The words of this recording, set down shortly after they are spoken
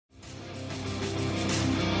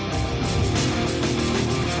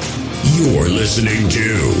You're listening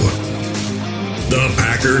to the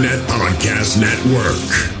Packernet Podcast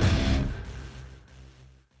Network.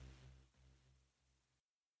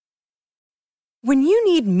 When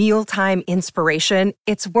you need mealtime inspiration,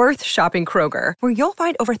 it's worth shopping Kroger, where you'll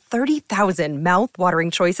find over 30,000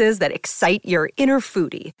 mouth-watering choices that excite your inner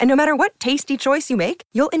foodie. And no matter what tasty choice you make,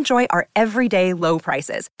 you'll enjoy our everyday low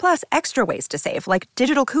prices, plus extra ways to save, like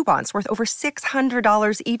digital coupons worth over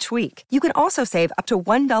 $600 each week. You can also save up to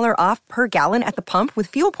 $1 off per gallon at the pump with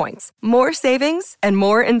fuel points. More savings and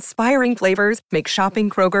more inspiring flavors make shopping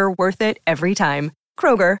Kroger worth it every time.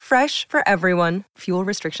 Kroger, fresh for everyone. Fuel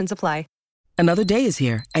restrictions apply. Another day is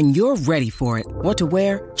here, and you're ready for it. What to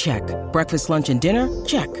wear? Check. Breakfast, lunch, and dinner?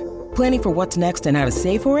 Check. Planning for what's next and how to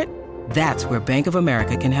save for it? That's where Bank of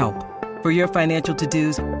America can help. For your financial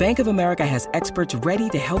to-dos, Bank of America has experts ready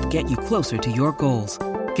to help get you closer to your goals.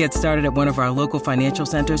 Get started at one of our local financial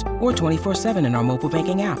centers or 24/7 in our mobile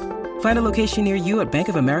banking app. Find a location near you at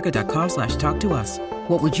bankofamerica.com/talktous.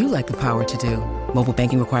 What would you like the power to do? Mobile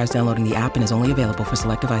banking requires downloading the app and is only available for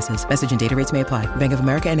select devices. Message and data rates may apply. Bank of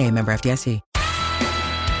America N.A., member FDIC.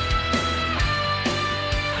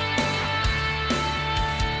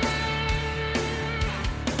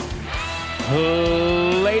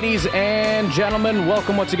 Ladies and gentlemen,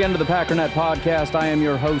 welcome once again to the Packernet Podcast. I am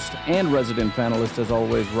your host and resident panelist, as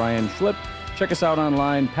always, Ryan Schlip. Check us out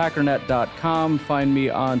online, packernet.com. Find me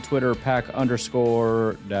on Twitter,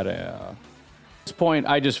 pack_data. At this point,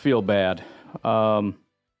 I just feel bad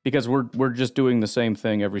because we're just doing the same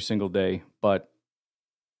thing every single day. But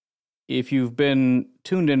if you've been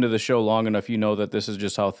tuned into the show long enough, you know that this is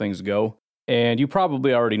just how things go. And you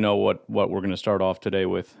probably already know what we're going to start off today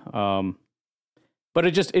with. But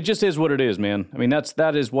it just is what it is, man. I mean,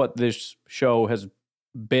 that is what this show has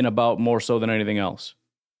been about more so than anything else.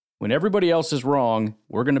 When everybody else is wrong,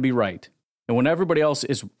 we're going to be right. And when everybody else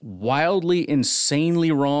is wildly,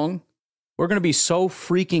 insanely wrong, we're going to be so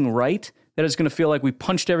freaking right that it's going to feel like we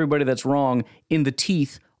punched everybody that's wrong in the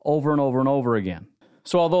teeth over and over and over again.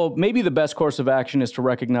 So although maybe the best course of action is to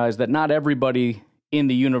recognize that not everybody in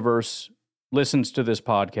the universe listens to this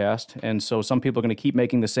podcast, and so some people are going to keep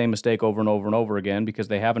making the same mistake over and over and over again because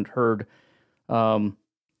they haven't heard the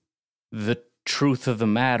truth of the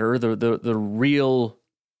matter, the real,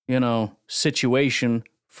 situation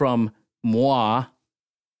from moi.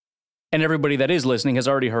 And everybody that is listening has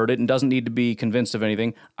already heard it and doesn't need to be convinced of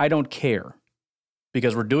anything. I don't care,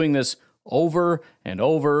 because we're doing this over and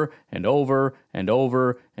over and over and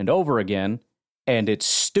over and over again, and it's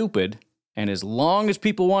stupid. And as long as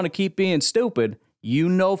people want to keep being stupid, you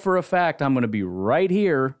know for a fact I'm going to be right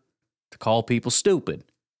here to call people stupid.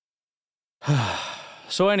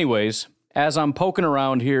 So anyways, as I'm poking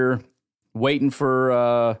around here, waiting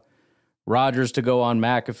for Rodgers to go on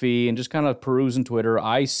McAfee and just kind of perusing Twitter,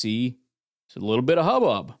 I see a little bit of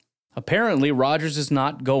hubbub. Apparently, Rodgers is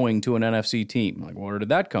not going to an NFC team. Like, where did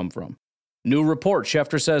that come from? New report,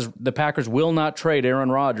 Schefter says the Packers will not trade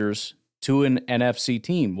Aaron Rodgers to an NFC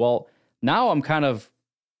team. Well, now I'm kind of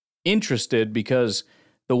interested because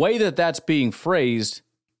the way that that's being phrased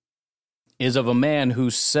is of a man who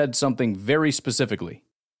said something very specifically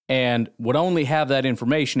and would only have that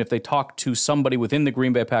information if they talked to somebody within the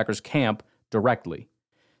Green Bay Packers camp directly.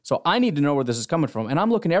 So I need to know where this is coming from, and I'm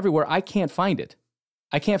looking everywhere. I can't find it.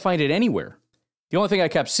 I can't find it anywhere. The only thing I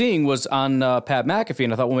kept seeing was on Pat McAfee,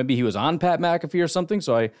 and I thought, well, maybe he was on Pat McAfee or something,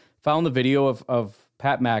 so I found the video of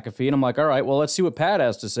Pat McAfee, and I'm like, all right, well, let's see what Pat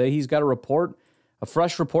has to say. He's got a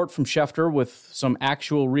fresh report from Schefter with some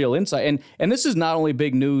actual real insight. And this is not only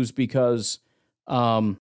big news because,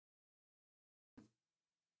 the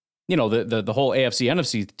whole AFC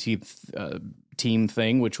NFC team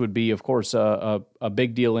thing, which would be, of course, a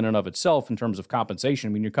big deal in and of itself in terms of compensation.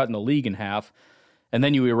 I mean, you're cutting the league in half, and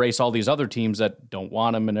then you erase all these other teams that don't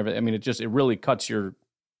want them and everything. I mean, it really cuts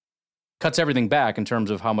everything back in terms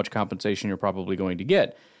of how much compensation you're probably going to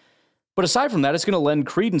get. But aside from that, it's going to lend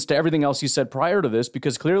credence to everything else he said prior to this,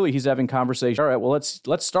 because clearly he's having conversations. All right, well, let's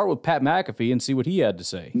start with Pat McAfee and see what he had to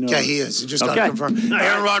say. No. Okay, he is. Just got to confirm.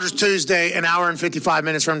 Aaron Rodgers Tuesday, an hour and 55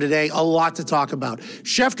 minutes from today. A lot to talk about.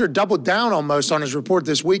 Schefter doubled down almost on his report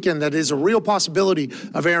this weekend that is a real possibility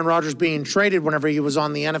of Aaron Rodgers being traded whenever he was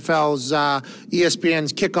on the NFL's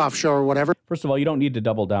ESPN's kickoff show or whatever. First of all, you don't need to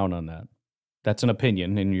double down on that. That's an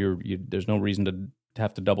opinion, and there's no reason to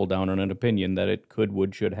have to double down on an opinion that it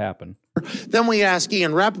should happen. Then we ask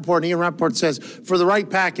Ian Rappaport, and Ian Rappaport says, for the right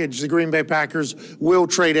package, the Green Bay Packers will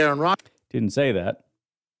trade Aaron Rodgers. Didn't say that.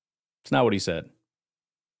 It's not what he said.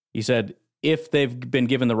 He said, if they've been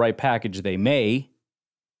given the right package, they may.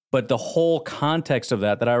 But the whole context of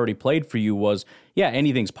that I already played for you was, yeah,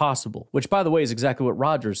 anything's possible, which, by the way, is exactly what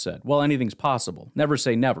Rodgers said. Well, anything's possible. Never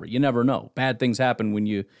say never. You never know. Bad things happen when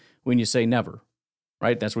you say never,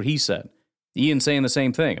 right? That's what he said. Ian's saying the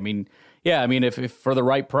same thing. I mean, yeah, if for the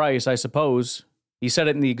right price, I suppose. He said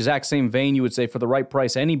it in the exact same vein you would say for the right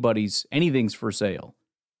price, anything's for sale.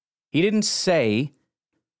 He didn't say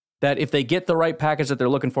that if they get the right package that they're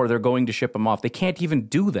looking for, they're going to ship them off. They can't even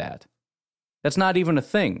do that. That's not even a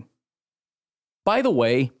thing. By the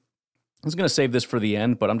way, I was going to save this for the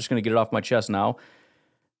end, but I'm just going to get it off my chest now.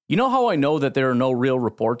 You know how I know that there are no real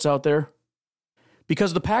reports out there?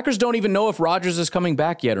 Because the Packers don't even know if Rodgers is coming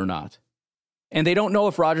back yet or not. And they don't know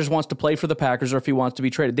if Rodgers wants to play for the Packers or if he wants to be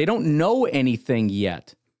traded. They don't know anything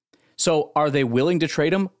yet. So are they willing to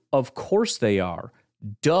trade him? Of course they are.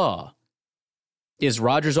 Duh. Is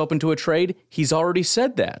Rodgers open to a trade? He's already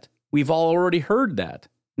said that. We've all already heard that.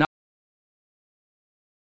 Not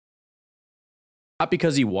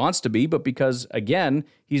because he wants to be, but because, again,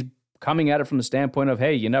 he's coming at it from the standpoint of,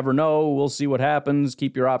 hey, you never know. We'll see what happens.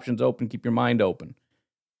 Keep your options open. Keep your mind open.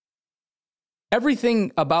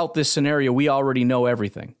 Everything about this scenario, we already know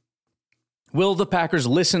everything. Will the Packers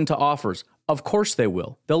listen to offers? Of course they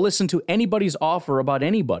will. They'll listen to anybody's offer about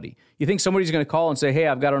anybody. You think somebody's going to call and say, hey,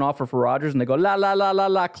 I've got an offer for Rodgers, and they go, la, la, la, la,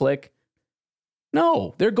 la, click.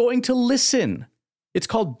 No, they're going to listen. It's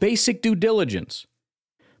called basic due diligence.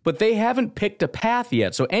 But they haven't picked a path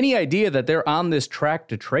yet. So any idea that they're on this track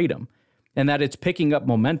to trade him and that it's picking up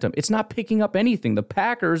momentum, it's not picking up anything. The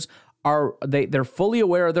Packers they're fully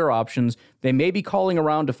aware of their options. They may be calling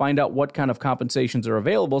around to find out what kind of compensations are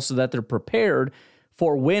available so that they're prepared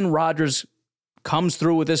for when Rodgers comes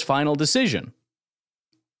through with his final decision.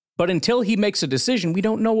 But until he makes a decision, we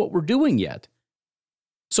don't know what we're doing yet.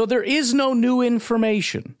 So there is no new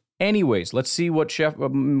information. Anyways, let's see what Chef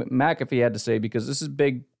McAfee had to say, because this is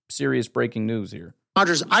big, serious breaking news here.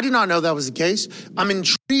 Rodgers, I did not know that was the case. I'm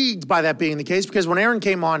intrigued by that being the case, because when Aaron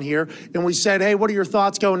came on here and we said, hey, what are your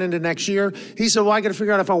thoughts going into next year? He said, well, I got to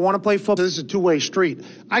figure out if I want to play football. This is a two-way street.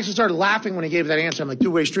 I actually started laughing when he gave that answer. I'm like,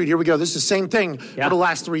 two-way street, here we go. This is the same thing for the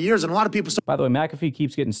last 3 years. And a lot of people... By the way, McAfee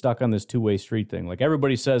keeps getting stuck on this two-way street thing. Like,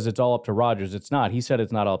 everybody says it's all up to Rodgers. It's not. He said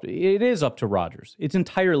it's not up to... It is up to Rodgers. It's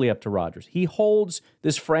entirely up to Rodgers. He holds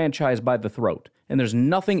this franchise by the throat, and there's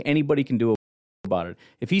nothing anybody can do about it.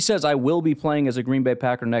 If he says, I will be playing as a Green Bay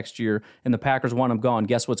Packer next year, and the Packers want him gone,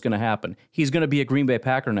 guess what's going to happen? He's going to be a Green Bay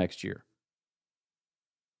Packer next year.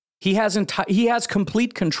 He has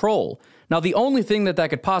complete control. Now, the only thing that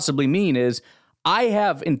could possibly mean is I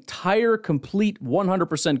have entire, complete,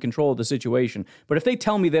 100% control of the situation. But if they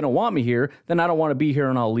tell me they don't want me here, then I don't want to be here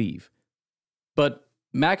and I'll leave. But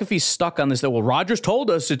McAfee's stuck on this, that, well, Rodgers told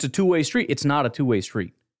us it's a two-way street. It's not a two-way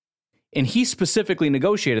street. And he specifically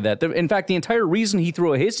negotiated that. In fact, the entire reason he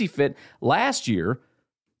threw a hissy fit last year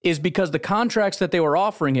is because the contracts that they were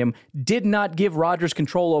offering him did not give Rodgers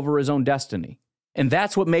control over his own destiny. And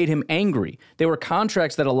that's what made him angry. They were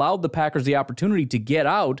contracts that allowed the Packers the opportunity to get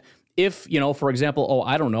out if, for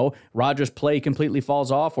example, Rodgers' play completely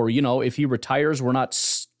falls off, or, if he retires,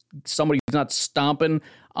 somebody's not stomping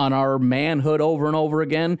on our manhood over and over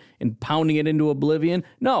again and pounding it into oblivion.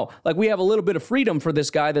 No, like, we have a little bit of freedom for this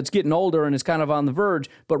guy that's getting older and is kind of on the verge,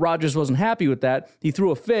 but Rodgers wasn't happy with that. He threw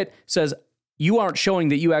a fit, says, you aren't showing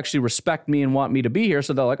that you actually respect me and want me to be here.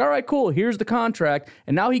 So they're like, all right, cool, here's the contract.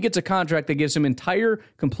 And now he gets a contract that gives him entire,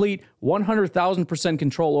 complete, 100,000%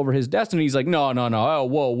 control over his destiny. He's like, no, oh,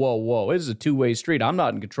 whoa. This is a two-way street. I'm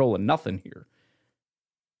not in control of nothing here.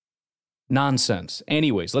 Nonsense.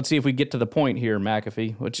 Anyways, let's see if we get to the point here,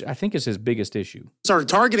 McAfee, which I think is his biggest issue. Started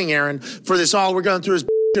targeting Aaron for this all we're going through is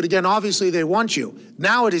again. Obviously, they want you.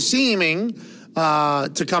 Now it is seeming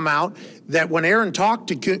to come out that when Aaron talked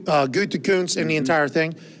to Gutekunst and the entire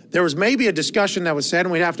thing, there was maybe a discussion that was said,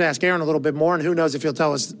 and we'd have to ask Aaron a little bit more, and who knows if he'll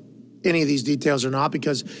tell us any of these details or not,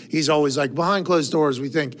 because he's always like, behind closed doors, we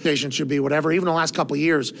think station should be whatever. Even the last couple of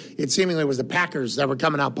years, it seemingly was the Packers that were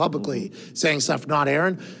coming out publicly saying stuff, not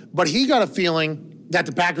Aaron. But he got a feeling that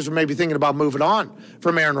the Packers were maybe thinking about moving on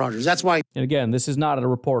from Aaron Rodgers. That's why. And again, this is not a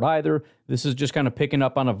report either. This is just kind of picking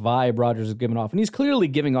up on a vibe Rodgers is giving off. And he's clearly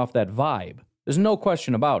giving off that vibe. There's no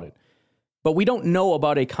question about it. But we don't know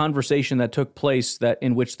about a conversation that took place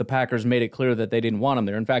in which the Packers made it clear that they didn't want him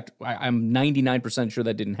there. In fact, I'm 99% sure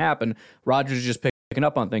that didn't happen. Rodgers is just picking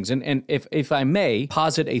up on things. And if I may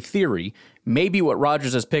posit a theory, maybe what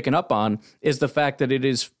Rodgers is picking up on is the fact that it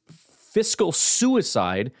is fiscal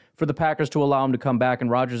suicide for the Packers to allow him to come back,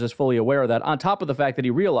 and Rodgers is fully aware of that, on top of the fact that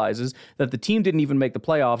he realizes that the team didn't even make the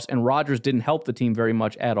playoffs and Rodgers didn't help the team very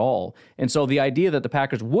much at all. And so the idea that the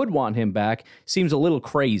Packers would want him back seems a little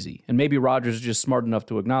crazy, and maybe Rodgers is just smart enough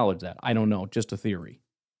to acknowledge that. I don't know, just a theory.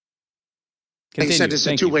 He said it's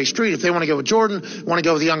a two-way street. If they want to go with Jordan, want to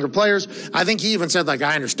go with the younger players. I think he even said, like,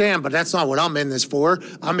 I understand, but that's not what I'm in this for.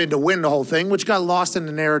 I'm in to win the whole thing, which got lost in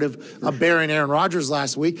the narrative of burying Aaron Rodgers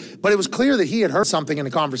last week. But it was clear that he had heard something in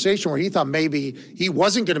the conversation where he thought maybe he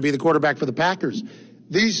wasn't going to be the quarterback for the Packers.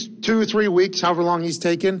 These 2 or 3 weeks, however long he's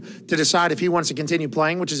taken to decide if he wants to continue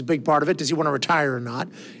playing, which is a big part of it. Does he want to retire or not?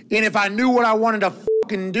 And if I knew what I wanted to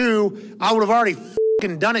fucking do, I would have already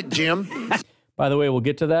fucking done it, Jim. By the way, we'll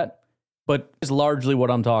get to that. But it's largely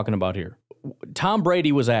what I'm talking about here. Tom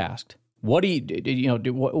Brady was asked, what are you going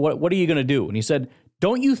to do? And he said,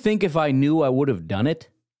 don't you think if I knew I would have done it?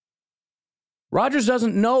 Rodgers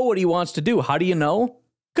doesn't know what he wants to do. How do you know?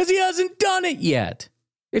 Because he hasn't done it yet.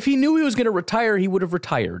 If he knew he was going to retire, he would have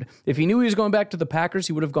retired. If he knew he was going back to the Packers,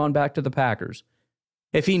 he would have gone back to the Packers.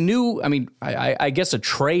 If he knew, I guess a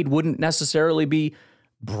trade wouldn't necessarily be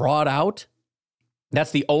brought out.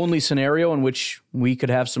 That's the only scenario in which we could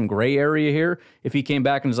have some gray area here. If he came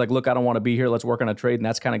back and was like, look, I don't want to be here, let's work on a trade, and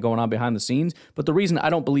that's kind of going on behind the scenes. But the reason I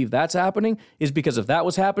don't believe that's happening is because if that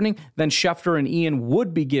was happening, then Schefter and Ian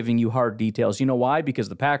would be giving you hard details. You know why? Because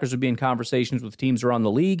the Packers would be in conversations with teams around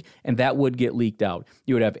the league, and that would get leaked out.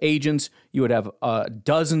 You would have agents, you would have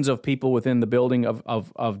dozens of people within the building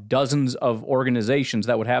of dozens of organizations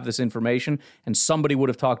that would have this information, and somebody would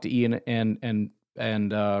have talked to Ian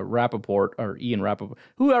and Rappaport, or Ian Rappaport,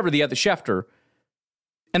 whoever the Schefter,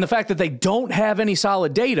 and the fact that they don't have any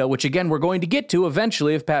solid data, which again we're going to get to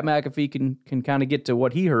eventually if Pat McAfee can kind of get to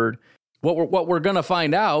what he heard. What we're going to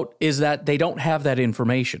find out is that they don't have that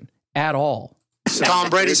information at all. Tom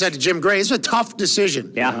Brady said to Jim Gray, it's a tough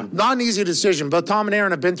decision. Yeah. Not an easy decision. Both Tom and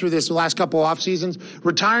Aaron have been through this the last couple off seasons.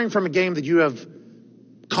 Retiring from a game that you have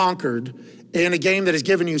conquered in a game that has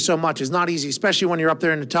given you so much is not easy, especially when you're up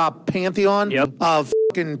there in the top pantheon of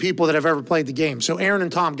fucking people that have ever played the game. So Aaron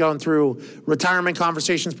and Tom going through retirement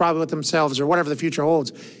conversations probably with themselves or whatever the future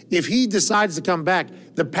holds. If he decides to come back,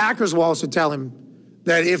 the Packers will also tell him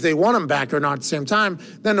that if they want him back or not at the same time,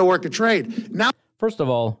 then they'll work a trade. Now, first of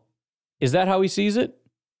all, is that how he sees it?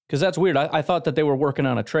 Because that's weird. I thought that they were working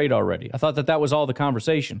on a trade already. I thought that was all the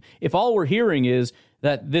conversation. If all we're hearing is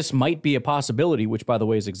that this might be a possibility, which, by the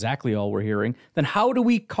way, is exactly all we're hearing, then how do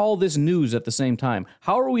we call this news at the same time?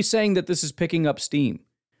 How are we saying that this is picking up steam?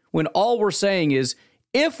 When all we're saying is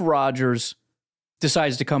if Rodgers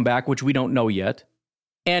decides to come back, which we don't know yet,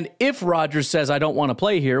 and if Rodgers says, I don't want to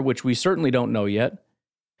play here, which we certainly don't know yet,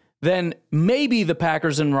 then maybe the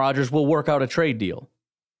Packers and Rodgers will work out a trade deal.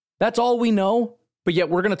 That's all we know. But yet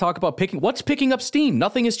we're going to talk about what's picking up steam.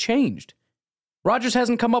 Nothing has changed. Rodgers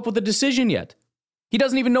hasn't come up with a decision yet. He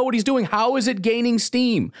doesn't even know what he's doing. How is it gaining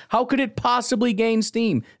steam? How could it possibly gain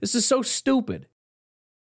steam? This is so stupid.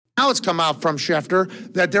 Now it's come out from Schefter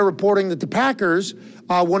that they're reporting that the Packers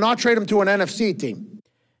will not trade him to an NFC team.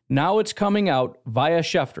 Now it's coming out via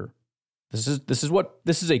Schefter. This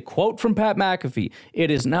is a quote from Pat McAfee.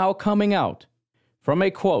 It is now coming out from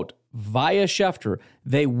a quote via Schefter.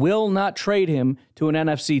 They will not trade him to an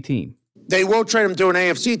NFC team. They will trade him to an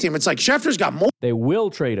AFC team. It's like Schefter's got more. They will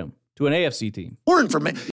trade him to an AFC team. More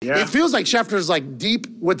information. Yeah. It feels like Schefter's like deep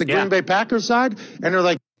with the Green Bay Packers side, and they're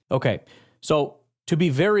like, okay. So to be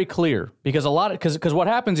very clear, because what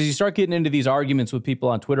happens is you start getting into these arguments with people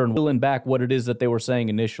on Twitter and wheeling back what it is that they were saying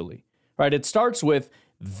initially. Right? It starts with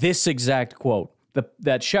this exact quote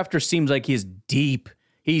that Schefter seems like he's deep.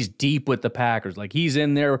 He's deep with the Packers. Like he's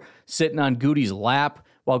in there sitting on Goody's lap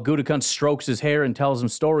while Gutekunst strokes his hair and tells him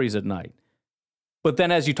stories at night. But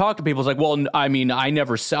then as you talk to people, it's like, well,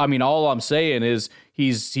 all I'm saying is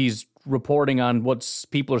he's reporting on what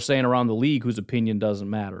people are saying around the league whose opinion doesn't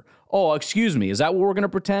matter. Oh, excuse me. Is that what we're going to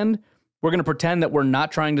pretend? We're going to pretend that we're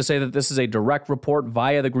not trying to say that this is a direct report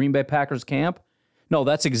via the Green Bay Packers camp? No,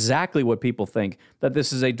 that's exactly what people think, that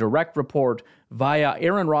this is a direct report via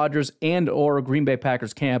Aaron Rodgers and or Green Bay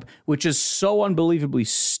Packers camp, which is so unbelievably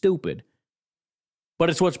stupid. But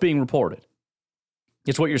it's what's being reported.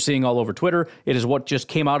 It's what you're seeing all over Twitter. It is what just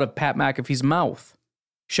came out of Pat McAfee's mouth.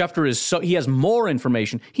 Schefter he has more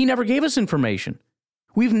information. He never gave us information.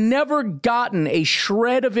 We've never gotten a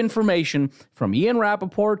shred of information from Ian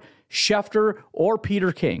Rappaport, Schefter, or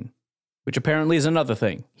Peter King, which apparently is another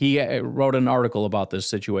thing. He wrote an article about this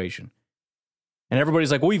situation. And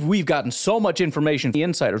everybody's like, we've gotten so much information from the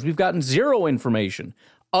insiders. We've gotten zero information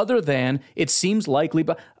other than it seems likely.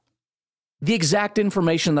 But The exact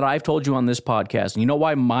information that I've told you on this podcast. And you know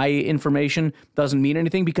why my information doesn't mean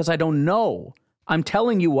anything? Because I don't know. I'm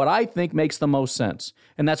telling you what I think makes the most sense.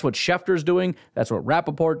 And that's what Schefter's doing. That's what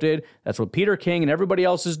Rappaport did. That's what Peter King and everybody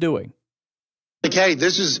else is doing. Okay,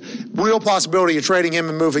 this is real possibility of trading him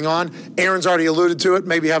and moving on. Aaron's already alluded to it,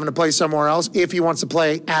 maybe having to play somewhere else if he wants to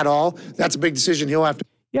play at all. That's a big decision he'll have to.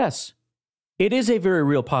 Yes, it is a very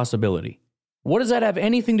real possibility. What does that have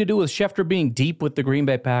anything to do with Schefter being deep with the Green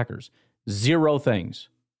Bay Packers? Zero things.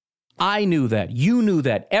 I knew that. You knew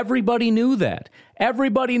that. Everybody knew that.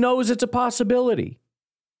 Everybody knows it's a possibility.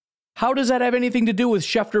 How does that have anything to do with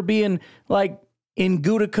Schefter being like in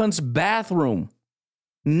Gutekunst's bathroom?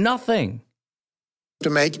 Nothing. To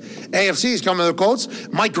make AFC's coming to the Colts.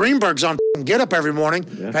 Mike Greenberg's on Get Up every morning.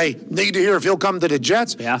 Yeah. Hey, need to hear if he'll come to the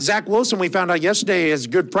Jets. Yeah. Zach Wilson, we found out yesterday, has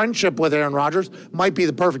good friendship with Aaron Rodgers. Might be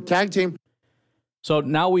the perfect tag team. So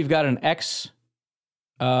now we've got an ex.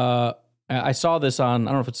 I saw this on,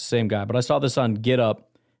 I don't know if it's the same guy, but I saw this on Get Up.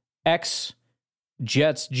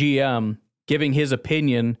 Ex-Jets GM giving his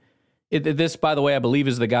opinion. This, by the way, I believe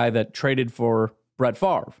is the guy that traded for Brett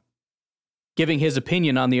Favre. Giving his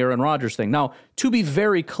opinion on the Aaron Rodgers thing. Now, to be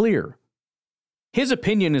very clear, his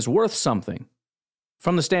opinion is worth something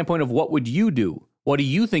from the standpoint of what would you do? What do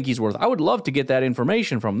you think he's worth? I would love to get that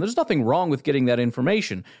information from him. There's nothing wrong with getting that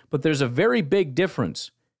information, but there's a very big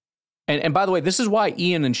difference. And by the way, this is why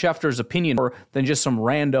Ian and Schefter's opinion are more than just some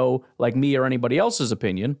rando like me or anybody else's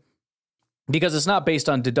opinion, because it's not based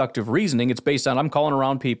on deductive reasoning. It's based on I'm calling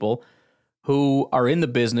around people who are in the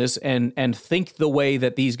business and think the way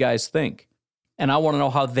that these guys think. And I want to know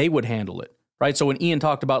how they would handle it, right? So when Ian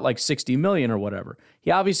talked about like $60 million or whatever, he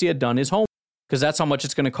obviously had done his homework because that's how much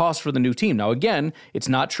it's going to cost for the new team. Now, again, it's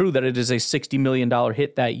not true that it is a $60 million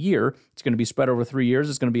hit that year. It's going to be spread over 3 years.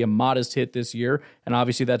 It's going to be a modest hit this year. And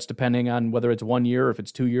obviously that's depending on whether it's 1 year or if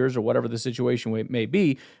it's 2 years or whatever the situation may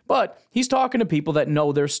be. But he's talking to people that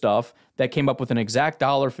know their stuff, that came up with an exact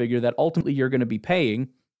dollar figure that ultimately you're going to be paying.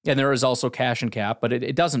 And there is also cash and cap, but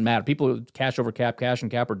it doesn't matter. People, cash over cap, cash and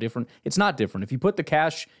cap are different. It's not different. If you put the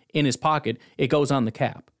cash in his pocket, it goes on the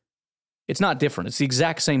cap. It's not different. It's the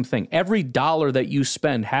exact same thing. Every dollar that you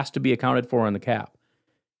spend has to be accounted for on the cap.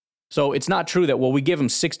 So it's not true that, well, we give him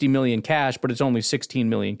 $60 million cash, but it's only $16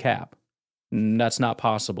 million cap. That's not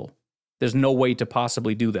possible. There's no way to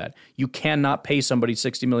possibly do that. You cannot pay somebody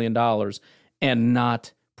 $60 million and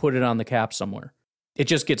not put it on the cap somewhere. It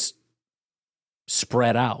just gets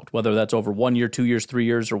spread out, whether that's over 1 year, 2 years, 3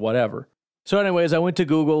 years, or whatever. So anyways, I went to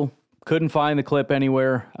Google, couldn't find the clip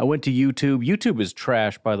anywhere. I went to YouTube. YouTube is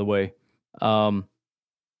trash, by the way. I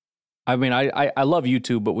mean, I love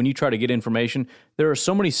YouTube, but when you try to get information, there are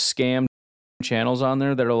so many scam channels on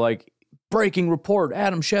there that are like, breaking report,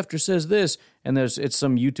 Adam Schefter says this, and it's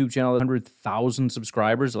some YouTube channel with 100,000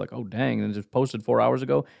 subscribers. They're like, oh, dang, and it was posted 4 hours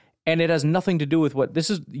ago. And it has nothing to do with what this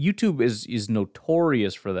is. YouTube is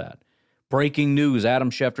notorious for that. Breaking news, Adam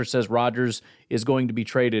Schefter says Rodgers is going to be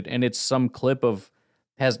traded, and it's some clip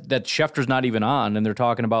that Schefter's not even on, and they're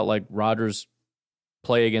talking about like Rodgers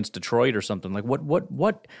play against Detroit or something. Like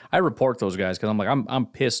what? I report those guys because I'm like, I'm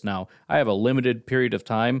pissed now. I have a limited period of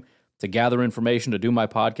time to gather information to do my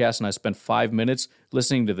podcast, and I spent 5 minutes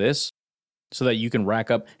listening to this so that you can rack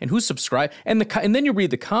up and who's subscribed, and then you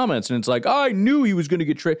read the comments, and it's like, oh, I knew he was going to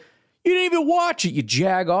get traded. You didn't even watch it, you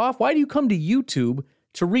jag off. Why do you come to YouTube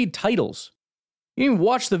to read titles? You didn't even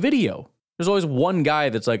watch the video. There's always one guy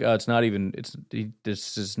that's like,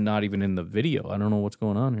 this is not even in the video. I don't know what's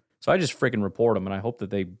going on here. So I just freaking report them, and I hope that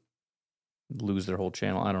they lose their whole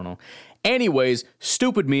channel. I don't know. Anyways,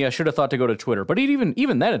 stupid me. I should have thought to go to Twitter. But even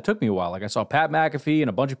then, it took me a while. Like I saw Pat McAfee and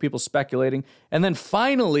a bunch of people speculating, and then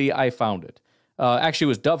finally I found it. Actually, it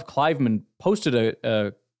was Dov Cliveman posted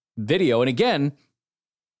a video, and again,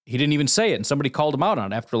 he didn't even say it, and somebody called him out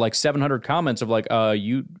on it after like 700 comments of like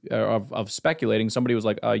of speculating. Somebody was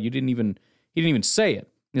like, he didn't even say it.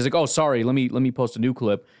 He's like, oh, sorry, let me post a new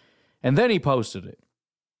clip, and then he posted it.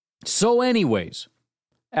 So, anyways,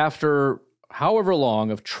 after however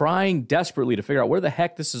long of trying desperately to figure out where the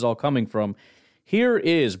heck this is all coming from, here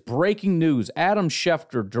is breaking news. Adam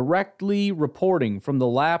Schefter directly reporting from the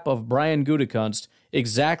lap of Brian Gutekunst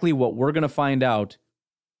exactly what we're going to find out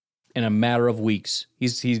in a matter of weeks.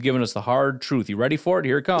 He's given us the hard truth. You ready for it?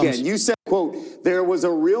 Here it comes. Again, you said, quote, there was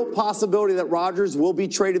a real possibility that Rodgers will be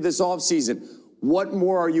traded this offseason. What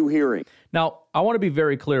more are you hearing? Now, I want to be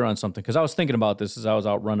very clear on something because I was thinking about this as I was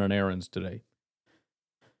out running errands today.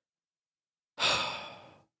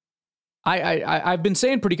 I've been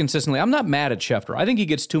saying pretty consistently, I'm not mad at Schefter. I think he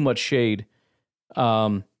gets too much shade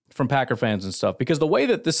from Packer fans and stuff because the way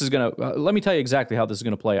that this is going to, let me tell you exactly how this is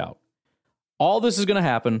going to play out. All this is going to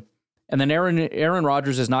happen, And then Aaron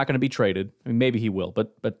Rodgers is not going to be traded. I mean, maybe he will,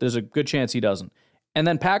 but there's a good chance he doesn't. And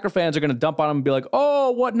then Packer fans are going to dump on him and be like,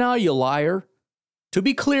 oh, what now, you liar? To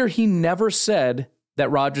be clear, he never said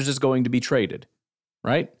that Rodgers is going to be traded,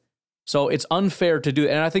 right? So it's unfair to do.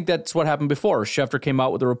 And I think that's what happened before. Schefter came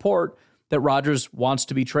out with a report that Rodgers wants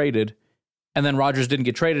to be traded, and then Rodgers didn't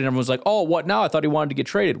get traded. And everyone was like, oh, what now? I thought he wanted to get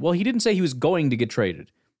traded. Well, he didn't say he was going to get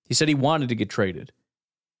traded. He said he wanted to get traded,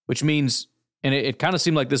 which means, and it kind of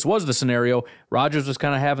seemed like this was the scenario, Rodgers was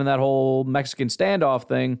kind of having that whole Mexican standoff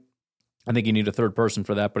thing. I think you need a third person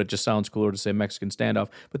for that, but it just sounds cooler to say Mexican standoff.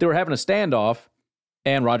 But they were having a standoff,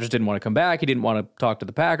 and Rodgers didn't want to come back. He didn't want to talk to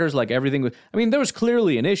the Packers. Like everything was, I mean, there was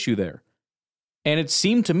clearly an issue there. And it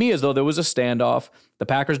seemed to me as though there was a standoff. The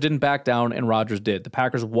Packers didn't back down, and Rodgers did. The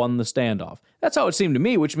Packers won the standoff. That's how it seemed to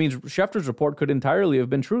me, which means Schefter's report could entirely have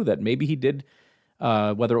been true, that maybe he did,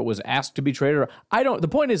 whether it was asked to be traded or, the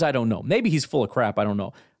point is, I don't know. Maybe he's full of crap. I don't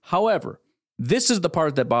know. However, this is the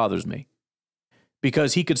part that bothers me,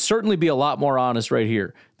 because he could certainly be a lot more honest right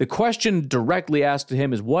here. The question directly asked to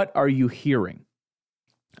him is, what are you hearing?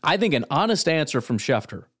 I think an honest answer from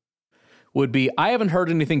Schefter would be, I haven't heard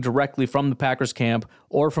anything directly from the Packers camp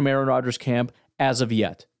or from Aaron Rodgers' camp as of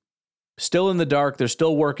yet. Still in the dark. They're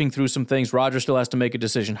still working through some things. Rodgers still has to make a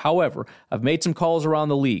decision. However, I've made some calls around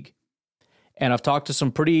the league, and I've talked to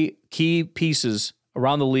some pretty key pieces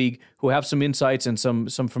around the league who have some insights and some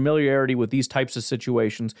familiarity with these types of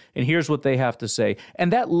situations, and here's what they have to say.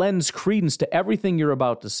 And that lends credence to everything you're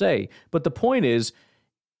about to say. But the point is,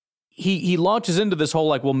 he launches into this whole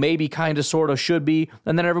like, well, maybe, kind of, sort of, should be,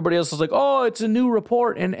 and then everybody else is like, oh, it's a new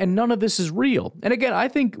report, and none of this is real. And again, I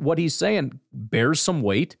think what he's saying bears some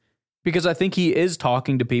weight, because I think he is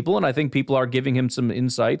talking to people, and I think people are giving him some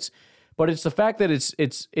insights. But it's the fact that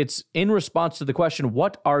it's in response to the question,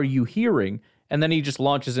 what are you hearing? And then he just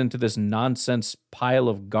launches into this nonsense pile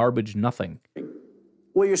of garbage nothing.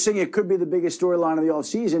 Well, you're saying it could be the biggest storyline of the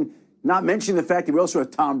offseason, not mentioning the fact that we also have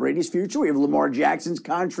Tom Brady's future. We have Lamar Jackson's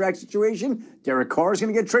contract situation. Derek Carr is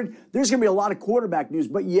going to get traded. There's going to be a lot of quarterback news.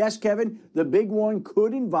 But yes, Kevin, the big one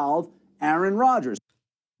could involve Aaron Rodgers.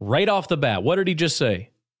 Right off the bat, what did he just say?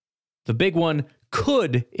 The big one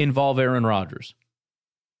could involve Aaron Rodgers.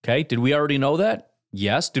 Okay, did we already know that?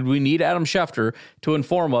 Yes. Did we need Adam Schefter to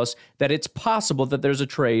inform us that it's possible that there's a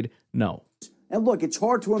trade? No. And look, it's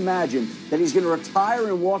hard to imagine that he's going to retire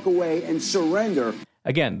and walk away and surrender.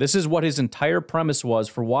 Again, this is what his entire premise was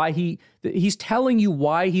for why he's telling you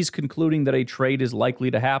why he's concluding that a trade is likely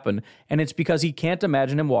to happen, and it's because he can't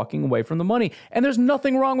imagine him walking away from the money. And there's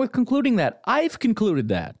nothing wrong with concluding that. I've concluded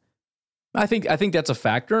that. I think that's a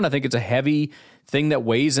factor, and I think it's a heavy thing that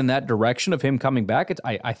weighs in that direction of him coming back.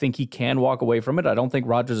 I think he can walk away from it. I don't think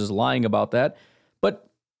Rodgers is lying about that. But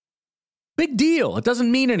big deal. It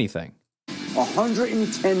doesn't mean anything.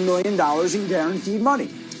 $110 million in guaranteed money.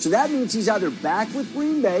 So that means he's either back with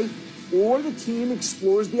Green Bay or the team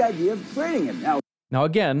explores the idea of trading him. Now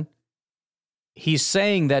again, he's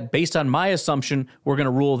saying that based on my assumption, we're going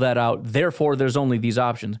to rule that out. Therefore, there's only these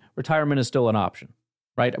options. Retirement is still an option,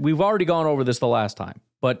 right? We've already gone over this the last time,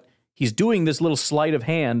 but he's doing this little sleight of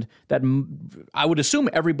hand that I would assume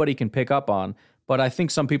everybody can pick up on, but I think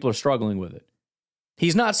some people are struggling with it.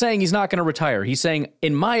 He's not saying he's not going to retire. He's saying,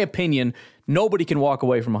 in my opinion, nobody can walk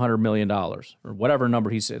away from $100 million or whatever number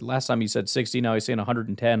he said. Last time he said 60, now he's saying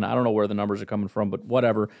 110. I don't know where the numbers are coming from, but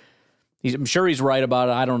whatever. I'm sure he's right about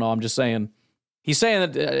it. I don't know. I'm just saying. He's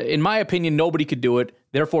saying that, in my opinion, nobody could do it.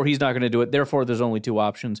 Therefore, he's not going to do it. Therefore, there's only two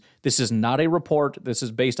options. This is not a report. This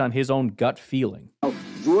is based on his own gut feeling.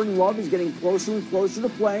 Jordan Love is getting closer and closer to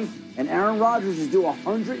playing, and Aaron Rodgers is due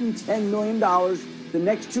 $110 million the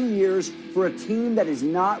next 2 years for a team that is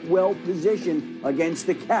not well positioned against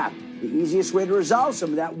the cap. The easiest way to resolve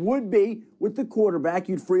some of that would be with the quarterback.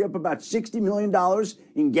 You'd free up about $60 million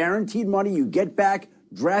in guaranteed money. You get back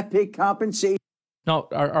draft pick compensation. Now,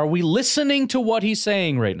 are we listening to what he's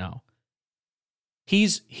saying right now?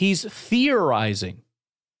 He's theorizing.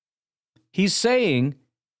 He's saying,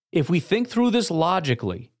 if we think through this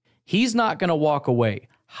logically, he's not going to walk away.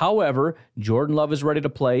 However, Jordan Love is ready to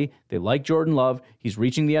play. They like Jordan Love. He's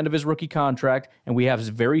reaching the end of his rookie contract, and we have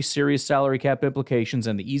very serious salary cap implications.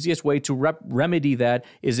 And the easiest way to remedy that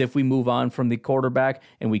is if we move on from the quarterback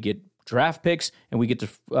and we get draft picks and we get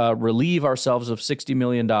to relieve ourselves of $60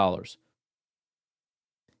 million.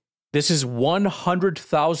 This is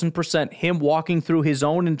 100,000% him walking through his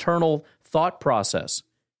own internal thought process.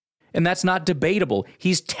 And that's not debatable.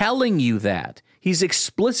 He's telling you that. He's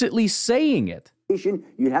explicitly saying it.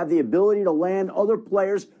 You'd have the ability to land other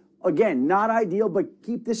players. Again, not ideal, but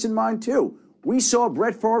keep this in mind too. We saw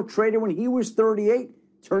Brett Favre traded when he was 38.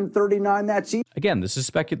 turned 39 that season. Again, this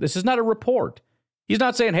is not a report. He's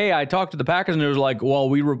not saying, hey, I talked to the Packers and it was like, well,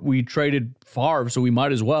 we traded Favre, so we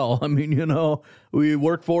might as well. I mean, we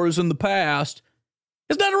worked for us in the past.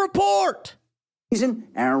 It's not a report.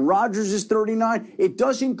 Aaron Rodgers is 39. It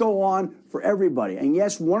doesn't go on for everybody. And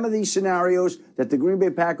yes, one of these scenarios that the Green Bay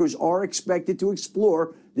Packers are expected to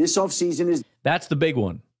explore this offseason is... That's the big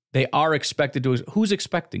one. They are expected to... Who's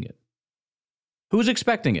expecting it? Who's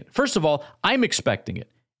expecting it? First of all, I'm expecting it.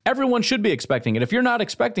 Everyone should be expecting it. If you're not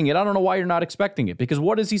expecting it, I don't know why you're not expecting it. Because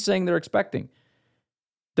what is he saying they're expecting?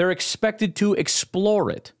 They're expected to explore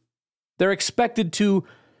it. They're expected to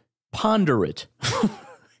ponder it.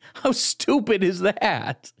 How stupid is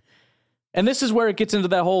that? And this is where it gets into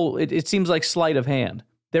that whole, it seems like sleight of hand.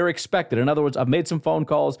 They're expected. In other words, I've made some phone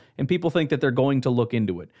calls and people think that they're going to look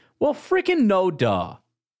into it. Well, freaking no duh.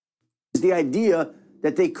 The idea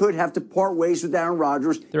that they could have to part ways with Aaron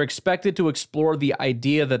Rodgers. They're expected to explore the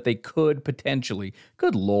idea that they could potentially.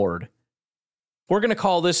 Good Lord. We're going to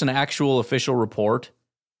call this an actual official report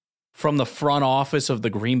from the front office of the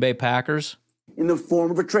Green Bay Packers. In the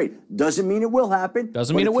form of a trade. Doesn't mean it will happen.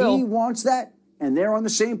 Doesn't mean it will. If he wants that and they're on the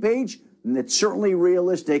same page, then it's certainly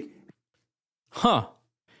realistic.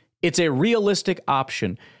 It's a realistic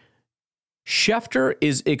option. Schefter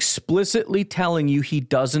is explicitly telling you he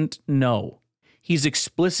doesn't know. He's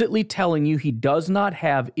explicitly telling you he does not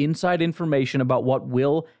have inside information about what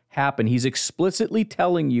will happen. He's explicitly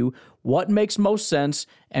telling you what makes most sense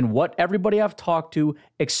and what everybody I've talked to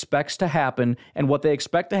expects to happen. And what they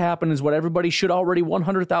expect to happen is what everybody should already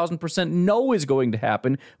 100,000% know is going to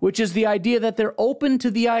happen, which is the idea that they're open to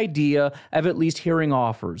the idea of at least hearing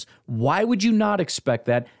offers. Why would you not expect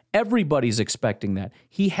that? Everybody's expecting that.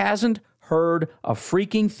 He hasn't heard a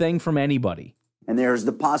freaking thing from anybody. And there's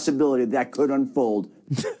the possibility that could unfold.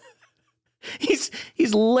 He's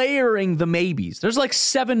layering the maybes. There's like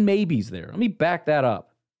 7 maybes there. Let me back that up.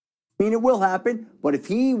 I mean, it will happen, but if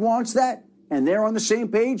he wants that and they're on the same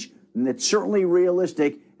page, then it's certainly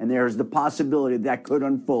realistic, and there's the possibility that could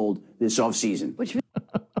unfold this offseason. Which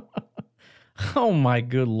oh, my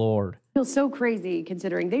good Lord. Feels so crazy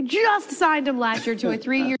considering they just signed him last year to a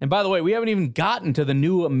 3-year And by the way, we haven't even gotten to the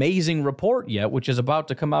new amazing report yet, which is about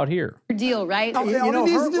to come out here. deal, right? All he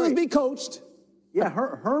needs to do is be coached. Yeah,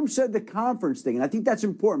 Herm said the conference thing, and I think that's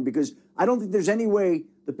important because I don't think there's any way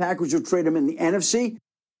the Packers will trade him in the NFC.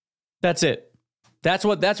 That's it. That's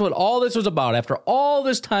what all this was about. After all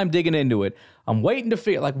this time digging into it, I'm waiting to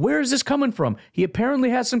figure, like, where is this coming from? He apparently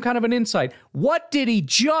has some kind of an insight. What did he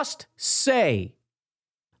just say?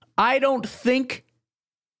 I don't think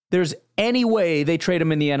there's any way they trade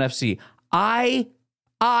him in the NFC. I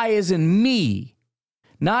as in me,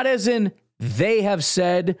 not as in they have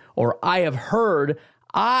said or I have heard.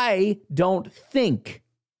 I don't think.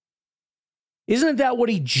 Isn't that what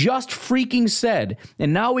he just freaking said?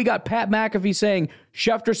 And now we got Pat McAfee saying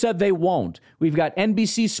Schefter said they won't. We've got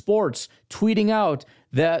NBC Sports tweeting out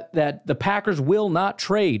that the Packers will not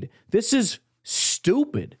trade. This is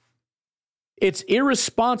stupid. It's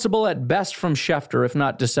irresponsible at best from Schefter, if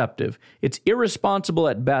not deceptive. It's irresponsible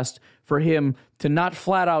at best for him to not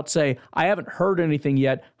flat out say, I haven't heard anything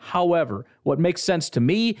yet. However, what makes sense to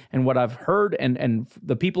me and what I've heard and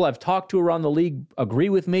the people I've talked to around the league agree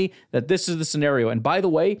with me that this is the scenario. And by the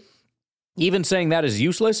way, even saying that is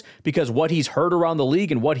useless because what he's heard around the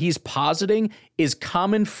league and what he's positing is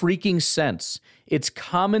common freaking sense. It's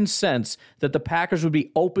common sense that the Packers would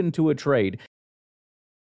be open to a trade.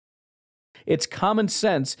 It's common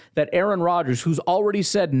sense that Aaron Rodgers, who's already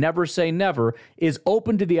said never say never, is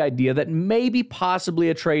open to the idea that maybe possibly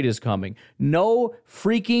a trade is coming. No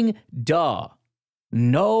freaking duh.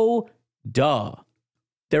 No duh.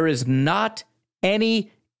 There is not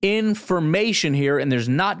any information here, and there's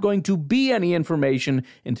not going to be any information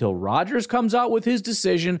until Rodgers comes out with his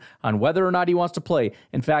decision on whether or not he wants to play.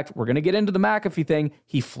 In fact, we're going to get into the McAfee thing.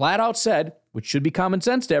 He flat out said, which should be common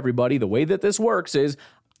sense to everybody, the way that this works is,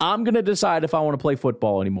 I'm going to decide if I want to play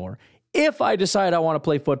football anymore. If I decide I want to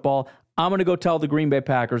play football, I'm going to go tell the Green Bay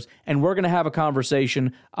Packers, and we're going to have a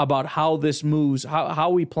conversation about how this moves, how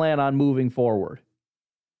we plan on moving forward.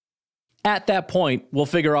 At that point, we'll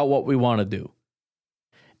figure out what we want to do.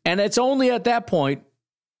 And it's only at that point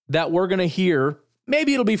that we're going to hear,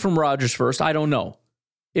 maybe it'll be from Rodgers first, I don't know.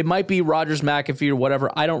 It might be Rodgers, McAfee, or whatever.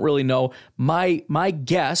 I don't really know. My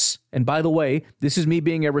guess, and by the way, this is me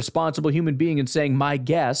being a responsible human being and saying my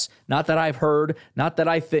guess, not that I've heard, not that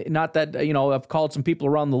I've called some people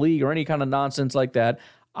around the league or any kind of nonsense like that.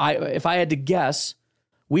 If I had to guess,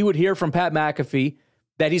 we would hear from Pat McAfee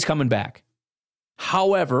that he's coming back.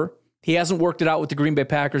 However, He hasn't worked it out with the Green Bay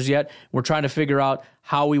Packers yet. We're trying to figure out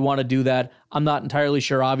how we want to do that. I'm not entirely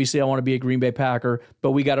sure. Obviously, I want to be a Green Bay Packer,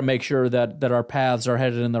 but we got to make sure that our paths are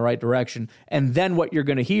headed in the right direction. And then what you're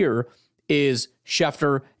going to hear is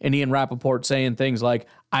Schefter and Ian Rappaport saying things like,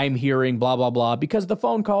 I'm hearing blah, blah, blah, because the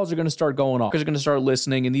phone calls are going to start going off. Because they're going to start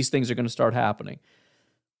listening, and these things are going to start happening.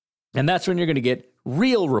 And that's when you're going to get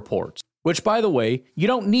real reports. Which, by the way, you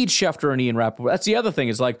don't need Schefter and Ian Rappaport. That's the other thing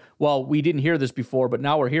is like, well, we didn't hear this before, but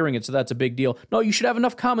now we're hearing it, so that's a big deal. No, you should have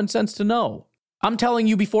enough common sense to know. I'm telling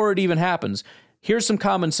you before it even happens. Here's some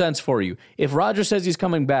common sense for you. If Rodgers says he's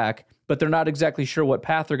coming back, but they're not exactly sure what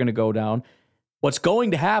path they're going to go down, what's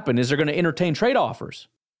going to happen is they're going to entertain trade offers.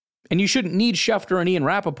 And you shouldn't need Schefter and Ian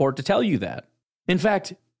Rappaport to tell you that. In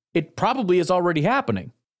fact, it probably is already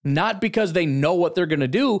happening. Not because they know what they're going to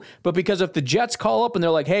do, but because if the Jets call up and they're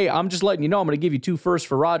like, hey, I'm just letting you know I'm going to give you 2 firsts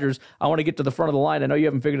for Rodgers. I want to get to the front of the line. I know you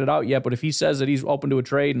haven't figured it out yet, but if he says that he's open to a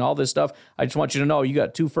trade and all this stuff, I just want you to know you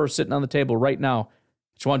got 2 firsts sitting on the table right now.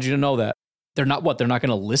 Just want you to know that. They're not what? They're not going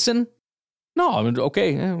to listen? No, I mean,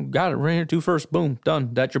 okay, got it right here. 2 firsts, boom, done.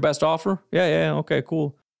 That's your best offer? Yeah, okay,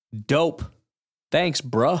 cool. Dope. Thanks,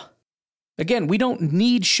 bruh. Again, we don't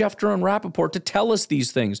need Schefter and Rappaport to tell us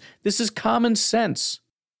these things. This is common sense.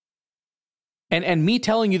 And me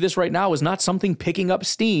telling you this right now is not something picking up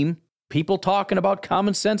steam. People talking about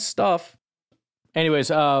common sense stuff. Anyways,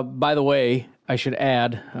 by the way, I should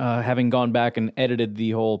add, having gone back and edited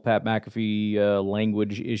the whole Pat McAfee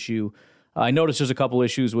language issue, I noticed there's a couple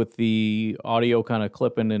issues with the audio kind of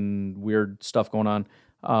clipping and weird stuff going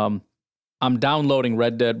on. I'm downloading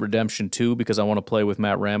Red Dead Redemption 2 because I want to play with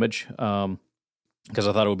Matt Ramage because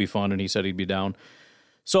I thought it would be fun, and he said he'd be down.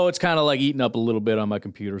 So it's kind of like eating up a little bit on my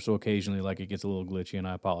computer, so occasionally like it gets a little glitchy, and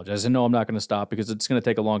I apologize. And no, I'm not going to stop because it's going to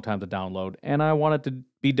take a long time to download, and I want it to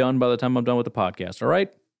be done by the time I'm done with the podcast, all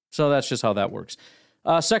right? So that's just how that works.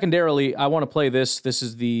 Secondarily, I want to play this. This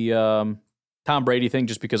is the Tom Brady thing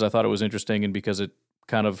just because I thought it was interesting and because it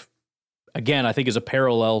kind of, again, I think is a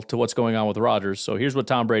parallel to what's going on with Rodgers. So here's what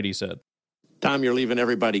Tom Brady said. Tom, you're leaving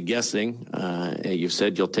everybody guessing. You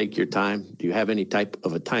said you'll take your time. Do you have any type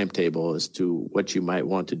of a timetable as to what you might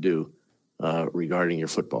want to do regarding your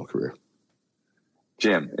football career?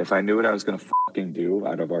 Jim, if I knew what I was going to fucking do,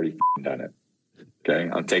 I'd have already done it.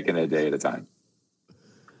 Okay? I'm taking it a day at a time.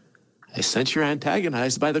 I sense you're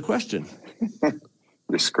antagonized by the question.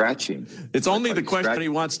 You're scratching. It's only the question he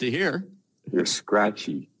wants to hear. You're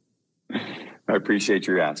scratchy. I appreciate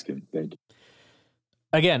your asking. Thank you.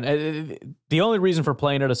 Again, the only reason for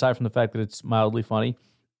playing it, aside from the fact that it's mildly funny,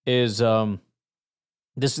 is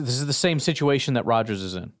this is the same situation that Rodgers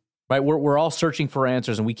is in, right? We're all searching for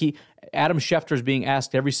answers, and we keep Adam Schefter is being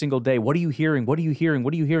asked every single day, "What are you hearing? What are you hearing?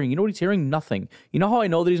 What are you hearing?" You know what he's hearing? Nothing. You know how I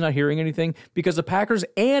know that he's not hearing anything? Because the Packers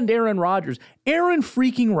and Aaron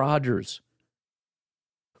freaking Rodgers,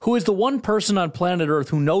 who is the one person on planet Earth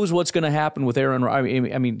who knows what's going to happen with Aaron. I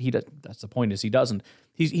mean, he does, that's the point. Is he doesn't.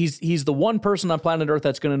 He's the one person on planet Earth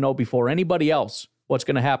that's going to know before anybody else what's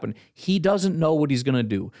going to happen. He doesn't know what he's going to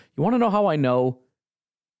do. You want to know how I know?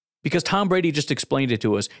 Because Tom Brady just explained it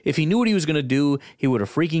to us. If he knew what he was going to do, he would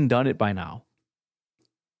have freaking done it by now.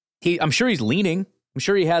 I'm sure he's leaning. I'm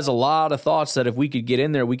sure he has a lot of thoughts that if we could get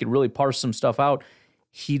in there, we could really parse some stuff out.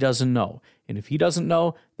 He doesn't know. And if he doesn't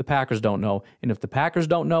know, the Packers don't know. And if the Packers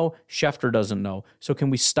don't know, Schefter doesn't know. So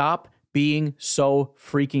can we stop being so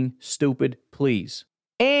freaking stupid, please?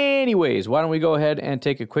 Anyways, why don't we go ahead and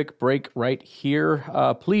take a quick break right here.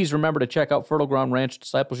 Please remember to check out Fertile Ground Ranch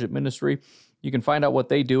Discipleship Ministry. You can find out what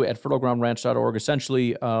they do at fertilegroundranch.org.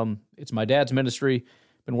 Essentially, it's my dad's ministry.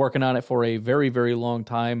 Been working on it for a very, very long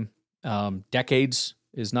time. Decades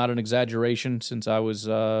is not an exaggeration, since I was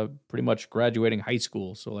pretty much graduating high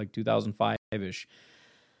school, so like 2005-ish.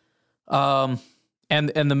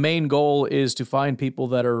 And the main goal is to find people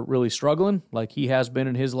that are really struggling, like he has been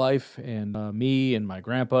in his life, and me and my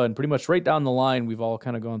grandpa, and pretty much right down the line, we've all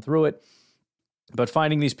kind of gone through it. But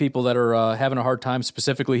finding these people that are having a hard time,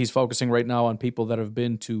 specifically he's focusing right now on people that have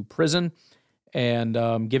been to prison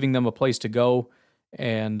and giving them a place to go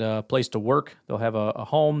and a place to work. They'll have a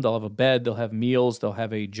home, they'll have a bed, they'll have meals, they'll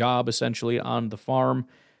have a job essentially on the farm,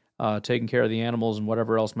 taking care of the animals and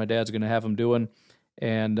whatever else my dad's going to have them doing.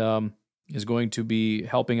 And is going to be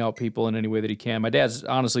helping out people in any way that he can. My dad's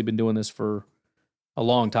honestly been doing this for a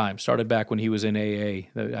long time. Started back when he was in AA.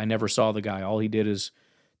 I never saw the guy. All he did is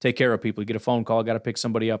take care of people. You get a phone call, got to pick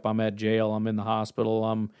somebody up. I'm at jail. I'm in the hospital.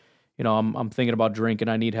 I'm thinking about drinking.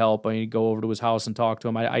 I need help. I need to go over to his house and talk to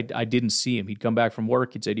him. I didn't see him. He'd come back from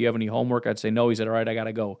work. He'd say, "Do you have any homework?" I'd say, "No." He said, "All right, I got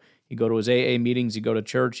to go." He'd go to his AA meetings. He'd go to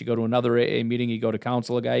church. He'd go to another AA meeting. He'd go to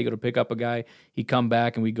counsel a guy. He'd go to pick up a guy. He'd come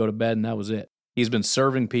back and we'd go to bed, and that was it. He's been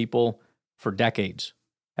serving people for decades.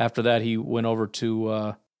 After that, he went over to,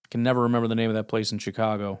 I can never remember the name of that place in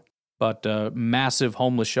Chicago, but massive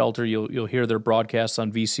homeless shelter. You'll hear their broadcasts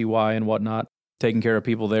on VCY and whatnot, taking care of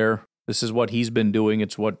people there. This is what he's been doing.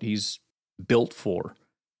 It's what he's built for.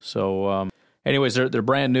 So, anyways, they're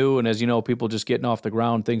brand new, and as you know, people just getting off the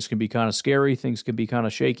ground, things can be kind of scary, things can be kind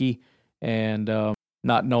of shaky, and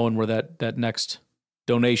not knowing where that next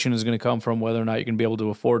donation is going to come from, whether or not you're going to be able to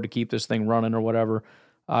afford to keep this thing running or whatever.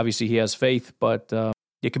 Obviously, he has faith, but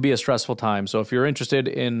it could be a stressful time. So if you're interested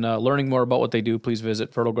in learning more about what they do, please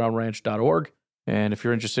visit fertilegroundranch.org. And if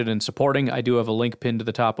you're interested in supporting, I do have a link pinned to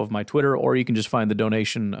the top of my Twitter, or you can just find the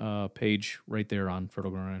donation page right there on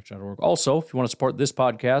fertilegroundranch.org. Also, if you want to support this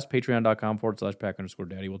podcast,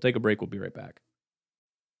 patreon.com/pack_daddy. We'll take a break. We'll be right back.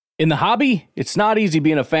 In the hobby, it's not easy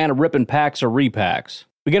being a fan of ripping packs or repacks.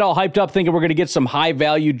 We get all hyped up thinking we're going to get some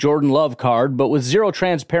high-value Jordan Love card, but with zero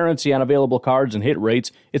transparency on available cards and hit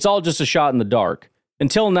rates, it's all just a shot in the dark.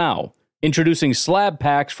 Until now. Introducing slab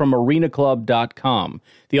packs from arenaclub.com,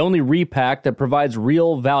 the only repack that provides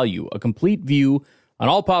real value, a complete view on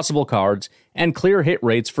all possible cards, and clear hit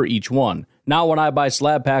rates for each one. Now when I buy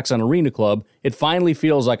slab packs on Arena Club, it finally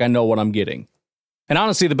feels like I know what I'm getting. And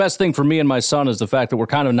honestly, the best thing for me and my son is the fact that we're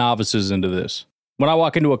kind of novices into this. When I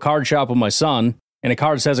walk into a card shop with my son, and a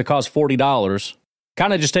card says it costs $40,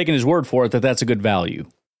 kind of just taking his word for it that that's a good value.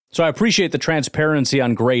 So I appreciate the transparency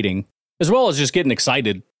on grading, as well as just getting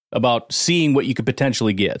excited about seeing what you could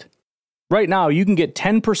potentially get. Right now, you can get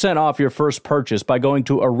 10% off your first purchase by going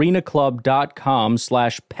to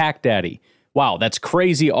arenaclub.com/packdaddy. Wow, that's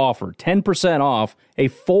crazy offer. 10% off a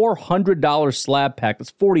 $400 slab pack.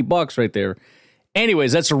 That's $40 right there.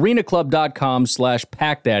 Anyways, that's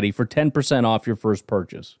arenaclub.com/packdaddy for 10% off your first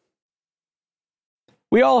purchase.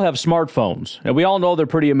 We all have smartphones, and we all know they're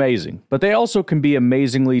pretty amazing, but they also can be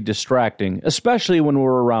amazingly distracting, especially when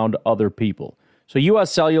we're around other people. So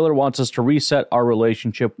US Cellular wants us to reset our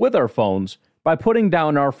relationship with our phones by putting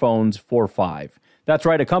down our phones for $5. That's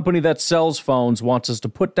right, a company that sells phones wants us to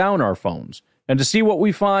put down our phones. And to see what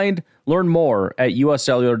we find, learn more at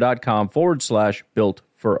uscellular.com/built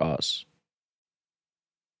for us.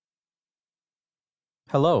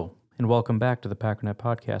 Hello, and welcome back to the Packernet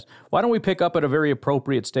Podcast. Why don't we pick up at a very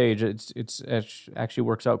appropriate stage? It actually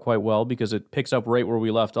works out quite well because it picks up right where we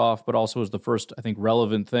left off, but also is the first, I think,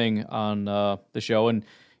 relevant thing on the show. And,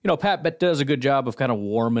 you know, Pat does a good job of kind of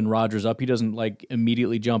warming Rodgers up. He doesn't, like,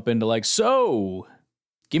 immediately jump into, like, so,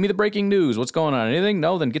 give me the breaking news. What's going on? Anything?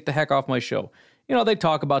 No? Then get the heck off my show. You know, they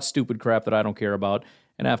talk about stupid crap that I don't care about.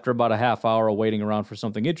 And after about a half hour of waiting around for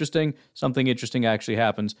something interesting actually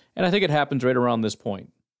happens. And I think it happens right around this point.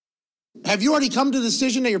 Have you already come to the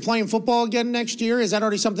decision that you're playing football again next year? Is that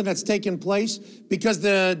already something that's taken place? Because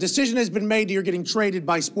the decision has been made that you're getting traded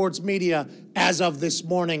by sports media as of this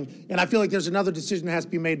morning. And I feel like there's another decision that has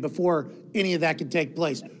to be made before any of that can take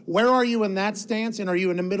place. Where are you in that stance, and are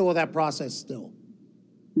you in the middle of that process still?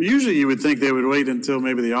 Usually you would think they would wait until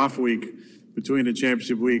maybe the off week between the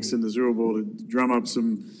championship weeks and the Super Bowl to drum up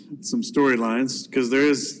some storylines, because there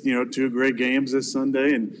is, you know, 2 great games this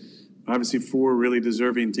Sunday and obviously 4 really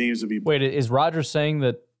deserving teams to be. Wait, is Rodgers saying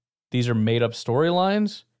that these are made-up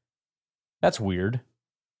storylines? That's weird.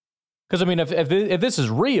 Because, I mean, if this is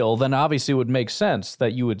real, then obviously it would make sense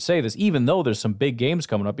that you would say this, even though there's some big games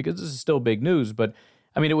coming up, because this is still big news. But,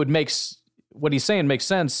 I mean, it would make what he's saying makes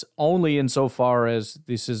sense only insofar as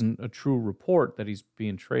this isn't a true report that he's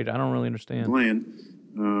being traded. I don't really understand.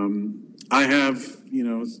 I have, you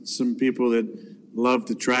know, some people that love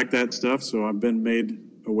to track that stuff, so I've been made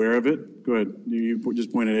aware of it. Go ahead. You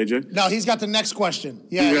just pointed, AJ. No, he's got the next question.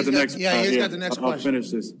 Yeah, he's got the next question. I'll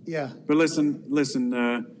finish this. Yeah. But listen.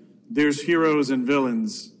 There's heroes and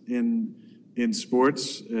villains in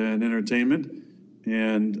sports and entertainment,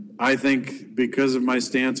 and I think because of my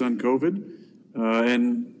stance on COVID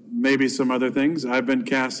and maybe some other things, I've been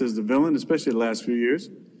cast as the villain, especially the last few years,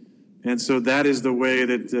 and so that is the way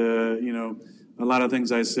that you know. A lot of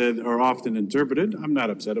things I said are often interpreted. I'm not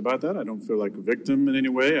upset about that. I don't feel like a victim in any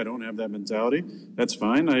way. I don't have that mentality. That's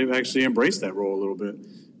fine. I've actually embraced that role a little bit.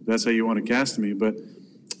 If that's how you want to cast me. But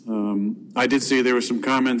I did see there were some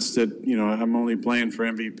comments that, you know, I'm only playing for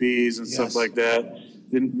MVPs and stuff like that.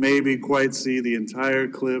 Didn't maybe quite see the entire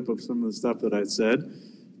clip of some of the stuff that I said.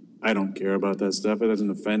 I don't care about that stuff. It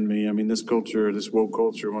doesn't offend me. I mean, this culture, this woke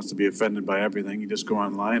culture wants to be offended by everything. You just go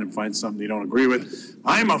online and find something you don't agree with.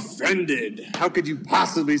 I'm offended. How could you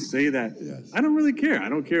possibly say that? Yes. I don't really care. I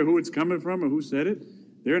don't care who it's coming from or who said it.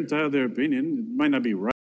 They're entitled to their opinion. It might not be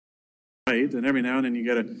right. And every now and then you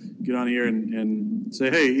got to get on here and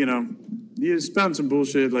say, hey, you know, you spouting some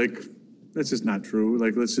bullshit like that's just not true.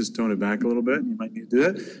 Like, let's just tone it back a little bit. You might need to do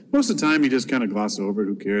that. Most of the time, you just kind of gloss over it.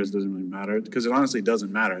 Who cares? It doesn't really matter. Because it honestly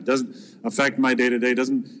doesn't matter. It doesn't affect my day-to-day. It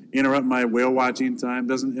doesn't interrupt my whale watching time. It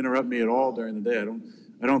doesn't interrupt me at all during the day.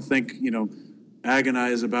 I don't think,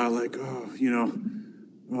 agonize about like,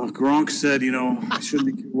 Gronk said, I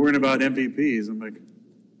shouldn't be worrying about MVPs. I'm like,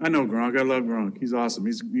 I know Gronk. I love Gronk. He's awesome.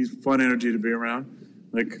 He's fun energy to be around.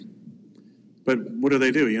 Like, but what do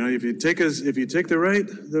they do? If you take the right.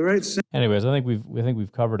 Anyways, I think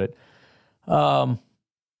we've covered it. So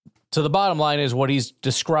the bottom line is what he's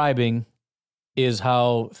describing is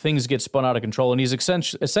how things get spun out of control, and he's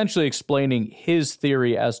essentially explaining his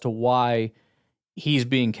theory as to why he's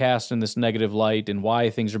being cast in this negative light and why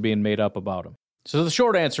things are being made up about him. So the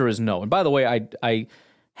short answer is no. And by the way, I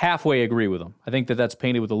halfway agree with him. I think that's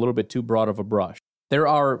painted with a little bit too broad of a brush. There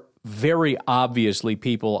are very obviously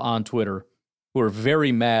people on Twitter who are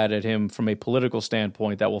very mad at him from a political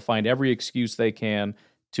standpoint that will find every excuse they can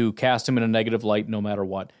to cast him in a negative light no matter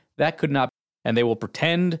what. That could not, and they will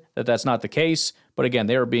pretend that that's not the case, but again,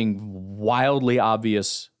 they are being wildly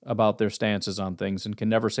obvious about their stances on things and can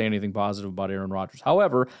never say anything positive about Aaron Rodgers.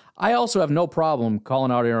 However, I also have no problem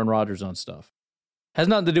calling out Aaron Rodgers on stuff. Has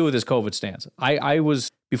nothing to do with his COVID stance. I was,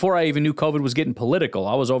 before I even knew COVID was getting political,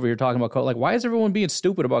 I was over here talking about COVID. Like, why is everyone being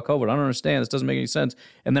stupid about COVID? I don't understand. This doesn't make any sense.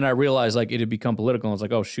 And then I realized, like, it had become political. I was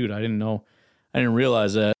like, oh, shoot, I didn't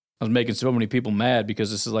realize that. I was making so many people mad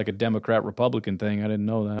because this is like a Democrat-Republican thing. I didn't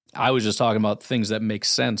know that. I was just talking about things that make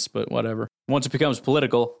sense, but whatever. Once it becomes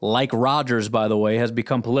political, like Rodgers, by the way, has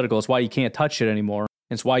become political. It's why you can't touch it anymore.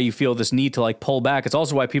 It's why you feel this need to like pull back. It's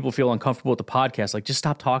also why people feel uncomfortable with the podcast. Like, just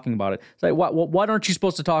stop talking about it. It's like, what aren't you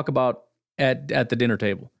supposed to talk about at the dinner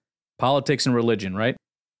table? Politics and religion, right?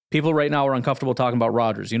 People right now are uncomfortable talking about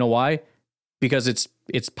Rodgers. You know why? Because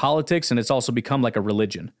it's politics and it's also become like a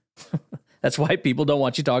religion. That's why people don't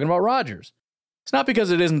want you talking about Rodgers. It's not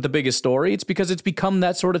because it isn't the biggest story. It's because it's become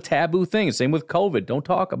that sort of taboo thing. Same with COVID. Don't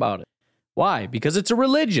talk about it. Why? Because it's a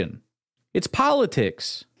religion. It's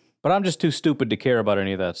politics. But I'm just too stupid to care about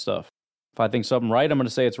any of that stuff. If I think something right, I'm going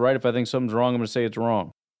to say it's right. If I think something's wrong, I'm going to say it's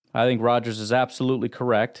wrong. I think Rodgers is absolutely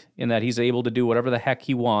correct in that he's able to do whatever the heck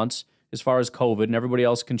he wants as far as COVID, and everybody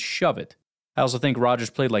else can shove it. I also think Rodgers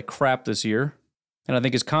played like crap this year, and I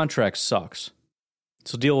think his contract sucks.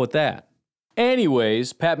 So deal with that.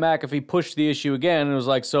 Anyways, Pat McAfee pushed the issue again and was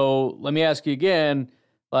like, so let me ask you again,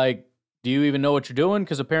 like, do you even know what you're doing?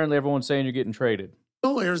 Because apparently everyone's saying you're getting traded.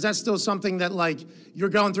 Or is that still something that, like, you're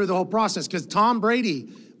going through the whole process? Because Tom Brady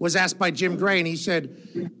was asked by Jim Gray, and he said,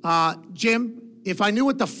 Jim, if I knew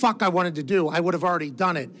what the fuck I wanted to do, I would have already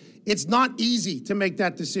done it. It's not easy to make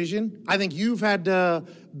that decision. I think you've had to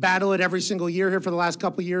battle it every single year here for the last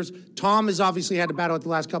couple of years. Tom has obviously had to battle it the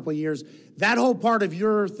last couple of years. That whole part of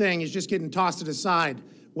your thing is just getting tossed to the side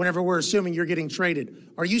whenever we're assuming you're getting traded.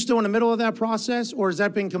 Are you still in the middle of that process, or has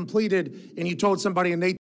that been completed and you told somebody and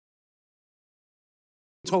they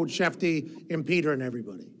told Shefty and Peter and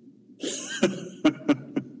everybody?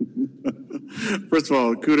 First of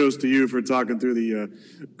all, kudos to you for talking through the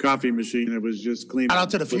coffee machine. It was just clean. Shout out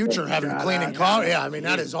to the future, having cleaning coffee. Yeah, I mean,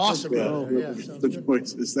 that is awesome. The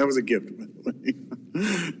choices. That was a gift, by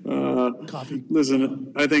the way. Coffee.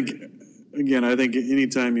 Listen, I think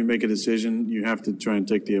anytime you make a decision, you have to try and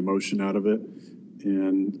take the emotion out of it.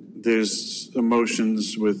 And there's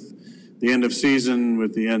emotions with the end of season,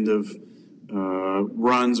 with the end of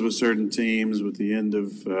runs with certain teams, with the end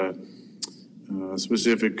of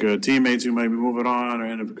specific teammates who might be moving on or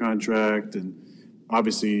end of a contract, and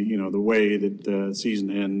obviously, the way that the season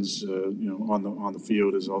ends, on the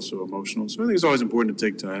field is also emotional. So I think it's always important to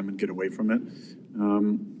take time and get away from it.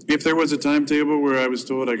 If there was a timetable where I was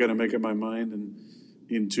told I got to make up my mind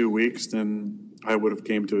in 2 weeks, then I would have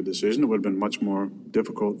came to a decision. It would have been much more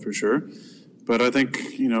difficult for sure. But I think,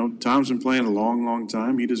 Tom's been playing a long, long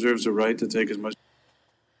time. He deserves the right to take as much.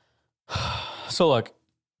 So look,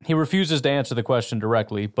 he refuses to answer the question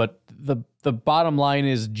directly, but the bottom line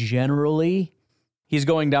is generally he's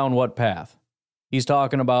going down what path? He's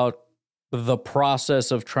talking about the process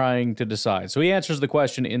of trying to decide. So he answers the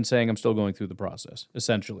question in saying, I'm still going through the process,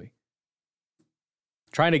 essentially.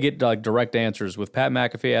 Trying to get direct answers with Pat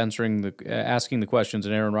McAfee asking the questions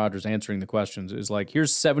and Aaron Rodgers answering the questions is like,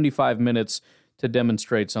 here's 75 minutes to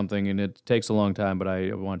demonstrate something, and it takes a long time, but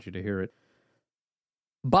I want you to hear it.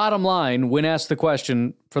 Bottom line, when asked the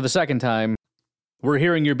question for the second time, we're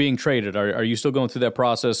hearing you're being traded. Are you still going through that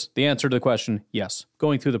process? The answer to the question, yes,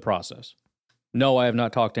 going through the process. No, I have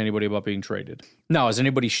not talked to anybody about being traded. Now, is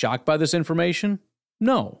anybody shocked by this information?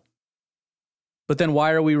 No. But then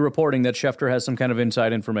why are we reporting that Schefter has some kind of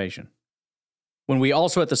inside information? when we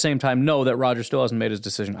also at the same time know that Rodgers still hasn't made his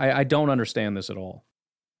decision. I don't understand this at all.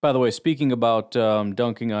 By the way, speaking about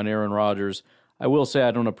dunking on Aaron Rodgers, I will say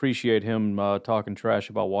I don't appreciate him talking trash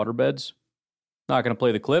about waterbeds. Not going to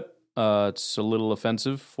play the clip. It's a little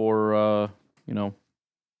offensive for,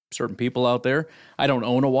 certain people out there. I don't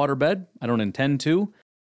own a waterbed. I don't intend to.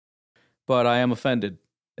 But I am offended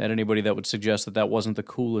at anybody that would suggest that that wasn't the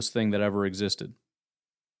coolest thing that ever existed.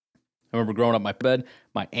 I remember growing up my bed,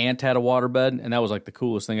 my aunt had a waterbed, and that was like the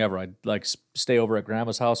coolest thing ever. I'd like stay over at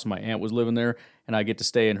grandma's house, and my aunt was living there, and I get to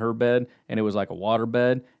stay in her bed, and it was like a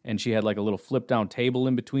waterbed, and she had like a little flip-down table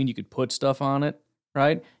in between. You could put stuff on it,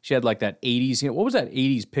 right? She had like that 80s, what was that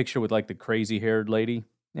 80s picture with like the crazy-haired lady?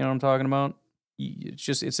 You know what I'm talking about?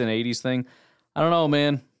 It's an 80s thing. I don't know,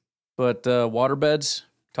 man, but waterbeds,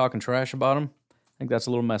 talking trash about them, I think that's a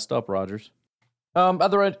little messed up, Rodgers.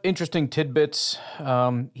 Other interesting tidbits.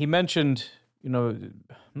 He mentioned, I'm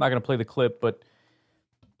not going to play the clip, but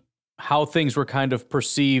how things were kind of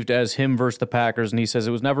perceived as him versus the Packers. And he says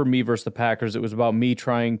it was never me versus the Packers. It was about me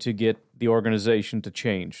trying to get the organization to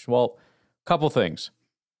change. Well, a couple things.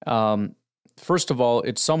 First of all,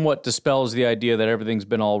 it somewhat dispels the idea that everything's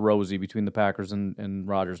been all rosy between the Packers and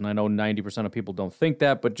Rodgers. And I know 90% of people don't think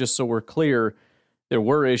that, but just so we're clear, there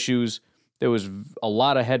were issues. There was a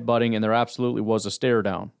lot of headbutting, and there absolutely was a stare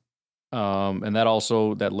down. And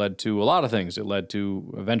that led to a lot of things. It led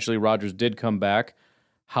to eventually Rodgers did come back.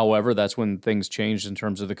 However, that's when things changed in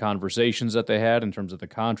terms of the conversations that they had, in terms of the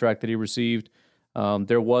contract that he received.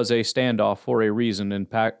 There was a standoff for a reason,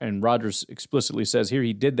 and Rodgers explicitly says here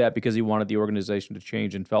he did that because he wanted the organization to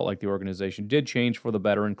change and felt like the organization did change for the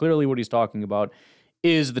better. And clearly what he's talking about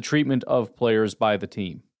is the treatment of players by the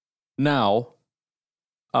team. Now,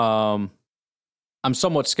 I'm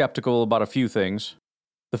somewhat skeptical about a few things.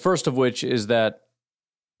 The first of which is that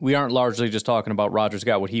we aren't largely just talking about Rodgers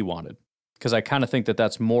got what he wanted, because I kind of think that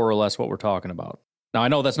that's more or less what we're talking about. Now, I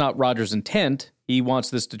know that's not Rodgers' intent. He wants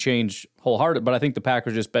this to change wholeheartedly, but I think the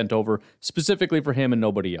Packers just bent over specifically for him and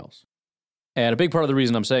nobody else. And a big part of the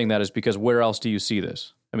reason I'm saying that is because where else do you see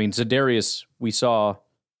this? I mean, Za'Darius, we saw,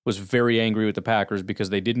 was very angry with the Packers because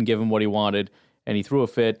they didn't give him what he wanted, and he threw a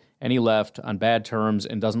fit, and he left on bad terms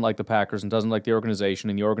and doesn't like the Packers and doesn't like the organization,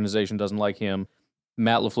 and the organization doesn't like him.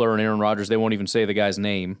 Matt LaFleur and Aaron Rodgers, they won't even say the guy's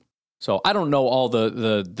name. So I don't know all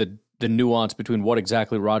the nuance between what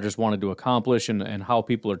exactly Rodgers wanted to accomplish and how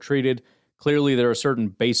people are treated. Clearly, there are certain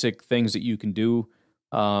basic things that you can do.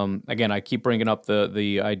 Again, I keep bringing up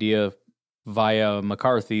the idea via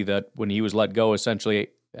McCarthy that when he was let go, essentially,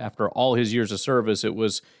 after all his years of service, it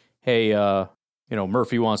was, hey,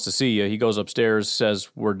 Murphy wants to see you. He goes upstairs, says,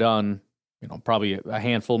 we're done. Probably a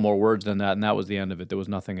handful more words than that, and that was the end of it. There was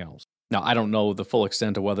nothing else. Now, I don't know the full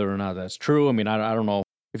extent of whether or not that's true. I mean, I don't know.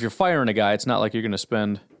 If you're firing a guy, it's not like you're going to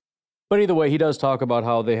spend... But either way, he does talk about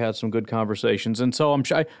how they had some good conversations. And so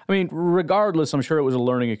regardless, I'm sure it was a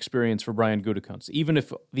learning experience for Brian Gutekunst. Even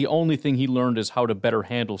if the only thing he learned is how to better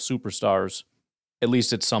handle superstars, at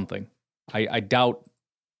least it's something. I doubt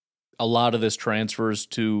a lot of this transfers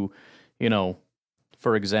to,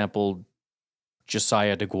 for example,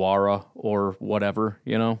 Josiah DeGuara or whatever,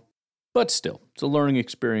 But still, it's a learning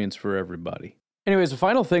experience for everybody. Anyways, the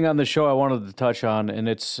final thing on the show I wanted to touch on, and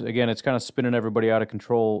it's kind of spinning everybody out of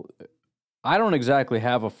control. I don't exactly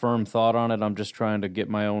have a firm thought on it. I'm just trying to get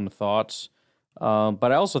my own thoughts.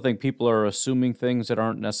 But I also think people are assuming things that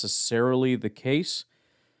aren't necessarily the case.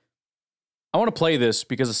 I want to play this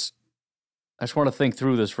because I just want to think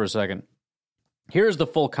through this for a second. Here's the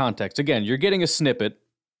full context. Again, you're getting a snippet,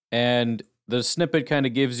 and the snippet kind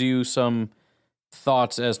of gives you some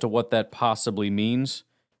thoughts as to what that possibly means.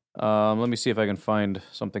 Let me see if I can find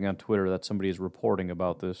something on Twitter that somebody is reporting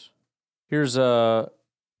about this. Here's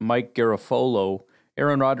Mike Garafolo.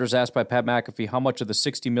 Aaron Rodgers asked by Pat McAfee how much of the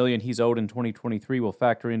 $60 million he's owed in 2023 will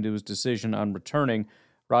factor into his decision on returning.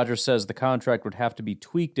 Rodgers says the contract would have to be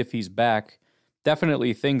tweaked if he's back.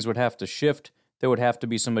 Definitely things would have to shift. There would have to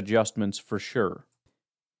be some adjustments for sure.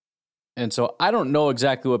 And so I don't know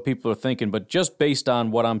exactly what people are thinking, but just based on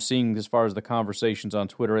what I'm seeing as far as the conversations on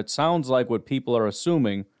Twitter, it sounds like what people are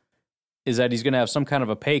assuming is that he's going to have some kind of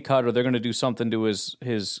a pay cut or they're going to do something to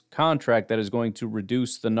his contract that is going to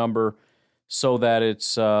reduce the number so that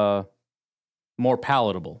it's more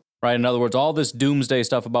palatable, right? In other words, all this doomsday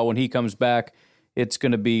stuff about when he comes back, we're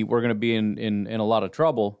going to be in a lot of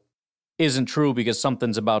trouble isn't true because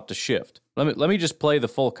something's about to shift. Let me just play the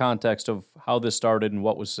full context of how this started and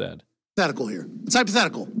what was said. Hypothetical here. It's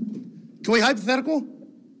hypothetical. Can we hypothetical?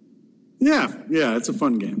 Yeah, it's a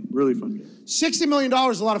fun game. Really fun game. $60 million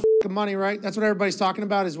is a lot of fucking money, right? That's what everybody's talking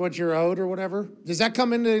about, is what you're owed or whatever. Does that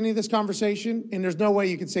come into any of this conversation? And there's no way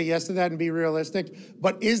you can say yes to that and be realistic.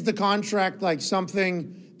 But is the contract like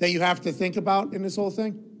something that you have to think about in this whole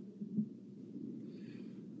thing?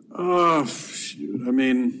 Oh, shoot. I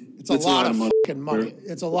mean, it's a lot of fucking money.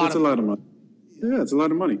 It's a lot of money. Yeah, it's a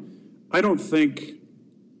lot of money. I don't think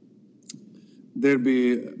there'd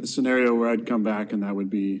be a scenario where I'd come back and that would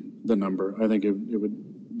be the number. I think it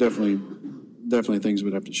would definitely things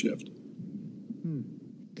would have to shift.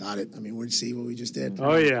 Got it. I mean, we'd see what we just did.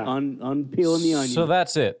 Oh, yeah. Unpeeling the onion. So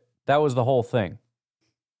that's it. That was the whole thing.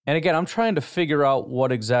 And again, I'm trying to figure out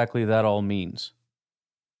what exactly that all means.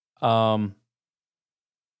 So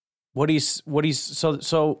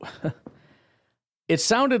it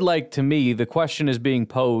sounded like to me the question is being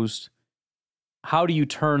posed, how do you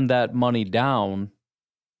turn that money down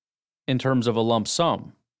in terms of a lump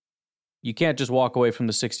sum? You can't just walk away from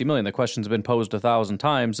the $60 million. The question's been posed 1,000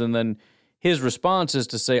 times, and then his response is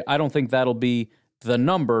to say, I don't think that'll be the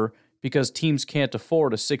number because teams can't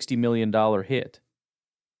afford a $60 million hit.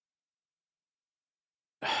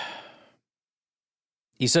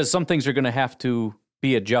 He says some things are going to have to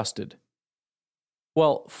be adjusted.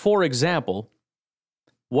 Well, for example,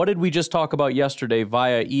 what did we just talk about yesterday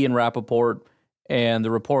via Ian Rappaport and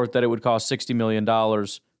the report that it would cost $60 million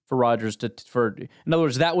for Rodgers in other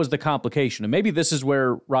words, that was the complication. And maybe this is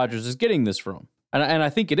where Rodgers is getting this from. And I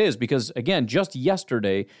think it is because, again, just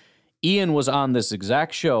yesterday, Ian was on this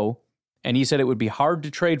exact show, and he said it would be hard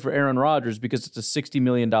to trade for Aaron Rodgers because it's a $60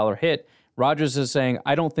 million hit. Rodgers is saying,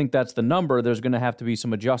 I don't think that's the number. There's going to have to be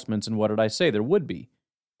some adjustments. And what did I say? There would be.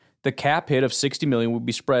 The cap hit of $60 million would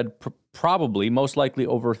be spread probably, most likely,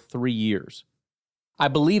 over 3 years. I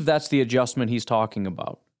believe that's the adjustment he's talking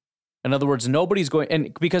about. In other words, nobody's going,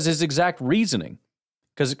 and because his exact reasoning,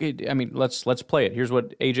 because, I mean, let's play it. Here's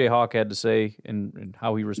what A.J. Hawk had to say and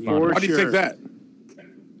how he responded. How do you think that?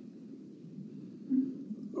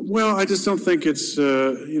 Well, I just don't think it's,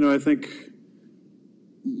 I think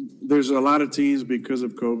there's a lot of teams because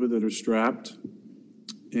of COVID that are strapped,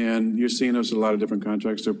 and you're seeing us a lot of different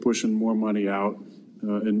contracts. They're pushing more money out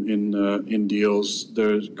in deals.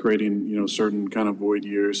 They're creating, certain kind of void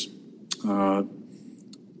years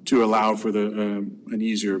to allow for an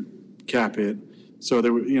easier cap hit. So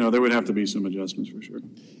there would have to be some adjustments for sure.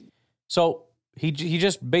 So he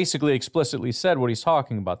just basically explicitly said what he's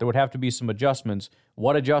talking about. There would have to be some adjustments.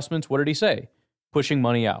 What adjustments? What did he say? Pushing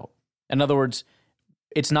money out. In other words,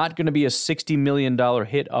 it's not going to be a $60 million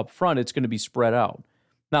hit up front. It's going to be spread out.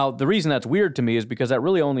 Now, the reason that's weird to me is because that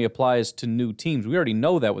really only applies to new teams. We already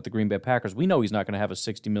know that with the Green Bay Packers. We know he's not going to have a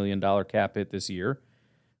 $60 million cap hit this year.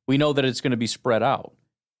 We know that it's going to be spread out.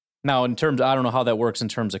 Now, in terms, I don't know how that works in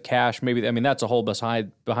terms of cash. Maybe, I mean, that's a whole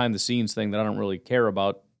behind the scenes thing that I don't really care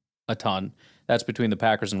about a ton. That's between the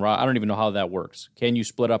Packers and I don't even know how that works. Can you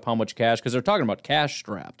split up how much cash? Because they're talking about cash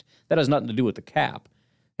strapped. That has nothing to do with the cap.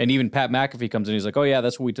 And even Pat McAfee comes in, he's like, oh yeah,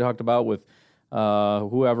 that's what we talked about with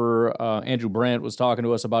whoever, Andrew Brandt was talking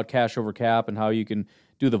to us about cash over cap and how you can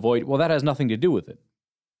do the void. Well, that has nothing to do with it.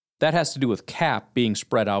 That has to do with cap being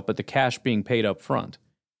spread out, but the cash being paid up front.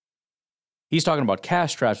 He's talking about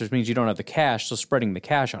cash traps, which means you don't have the cash, so spreading the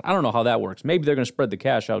cash out. I don't know how that works. Maybe they're going to spread the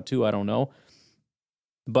cash out too. I don't know.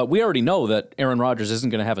 But we already know that Aaron Rodgers isn't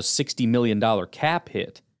going to have a $60 million cap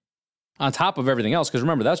hit on top of everything else. Because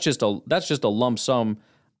remember, that's just a lump sum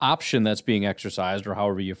option that's being exercised, or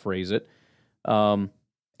however you phrase it,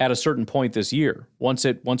 at a certain point this year. Once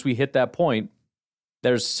we hit that point,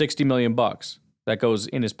 there's $60 million that goes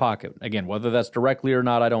in his pocket. Again, whether that's directly or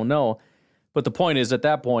not, I don't know. But the point is, at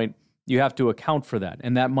that point, you have to account for that,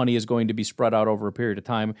 and that money is going to be spread out over a period of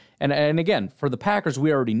time. And again, for the Packers,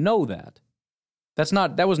 we already know that.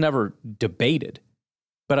 That was never debated.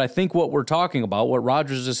 But I think what we're talking about, what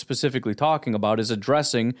Rodgers is specifically talking about, is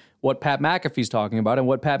addressing what Pat McAfee's talking about, and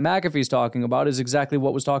what Pat McAfee's talking about is exactly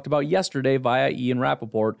what was talked about yesterday via Ian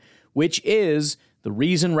Rappaport, which is the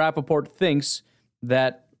reason Rappaport thinks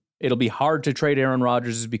that it'll be hard to trade Aaron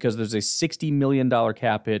Rodgers is because there's a $60 million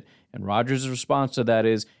cap hit, and Rodgers' response to that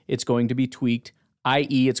is it's going to be tweaked,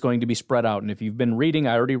 i.e. it's going to be spread out. And if you've been reading,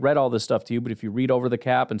 I already read all this stuff to you, but if you read Over the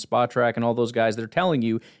Cap and Spot Track and all those guys, they're telling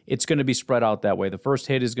you it's going to be spread out that way. The first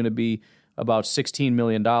hit is going to be about $16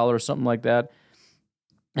 million, something like that.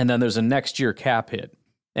 And then there's a next year cap hit.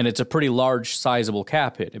 And it's a pretty large, sizable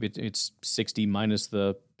cap hit. It's 60 minus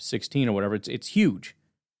the 16 or whatever. It's huge.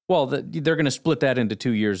 Well, they're going to split that into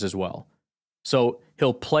 2 years as well. So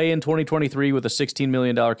he'll play in 2023 with a $16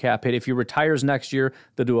 million cap hit. If he retires next year,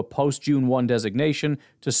 they'll do a post-June 1 designation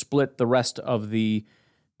to split the rest of the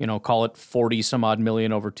call it 40 some odd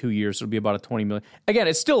million over 2 years. So it'll be about a 20 million. Again,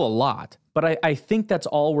 it's still a lot, but I think that's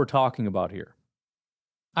all we're talking about here.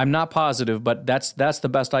 I'm not positive, but that's the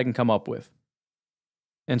best I can come up with.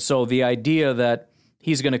 And so the idea that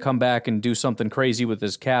he's going to come back and do something crazy with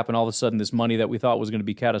his cap and all of a sudden this money that we thought was going to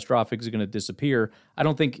be catastrophic is going to disappear, I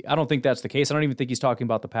don't think that's the case. I don't even think he's talking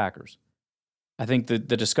about the Packers. I think the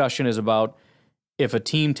discussion is about if a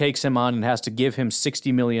team takes him on and has to give him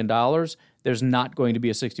 $60 million, there's not going to be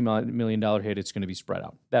a $60 million hit. It's going to be spread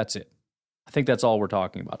out. That's it. I think that's all we're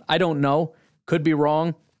talking about. I don't know. Could be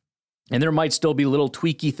wrong. And there might still be little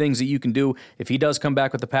tweaky things that you can do. If he does come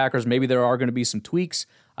back with the Packers, maybe there are going to be some tweaks.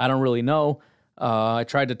 I don't really know. I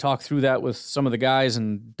tried to talk through that with some of the guys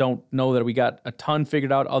and don't know that we got a ton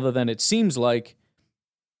figured out, other than it seems like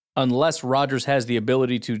unless Rodgers has the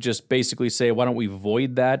ability to just basically say, why don't we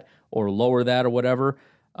void that or lower that or whatever,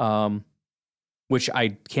 which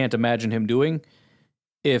I can't imagine him doing.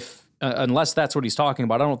 Unless that's what he's talking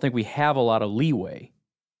about, I don't think we have a lot of leeway,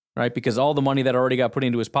 right? Because all the money that already got put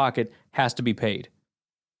into his pocket has to be paid.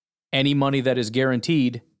 Any money that is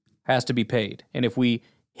guaranteed has to be paid. And if we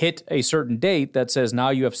hit a certain date that says now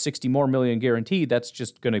you have 60 more million guaranteed, that's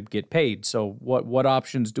just going to get paid. So what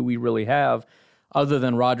options do we really have other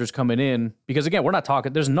than Rodgers coming in? Because again, we're not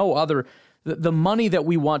talking, there's no other, the money that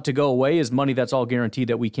we want to go away is money that's all guaranteed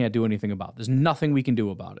that we can't do anything about. There's nothing we can do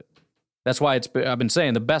about it. That's why I've been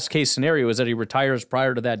saying the best case scenario is that he retires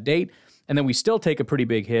prior to that date, and then we still take a pretty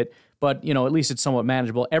big hit, but at least it's somewhat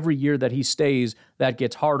manageable. Every year that he stays, that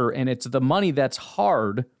gets harder, and it's the money that's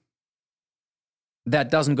hard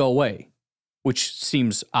that doesn't go away, which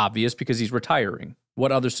seems obvious because he's retiring.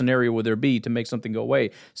 What other scenario would there be to make something go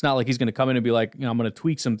away? It's not like he's going to come in and be like, I'm going to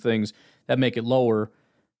tweak some things that make it lower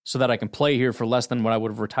so that I can play here for less than what I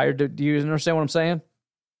would have retired. Do you understand what I'm saying?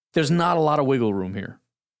 There's not a lot of wiggle room here.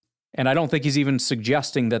 And I don't think he's even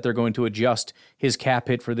suggesting that they're going to adjust his cap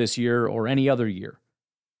hit for this year or any other year.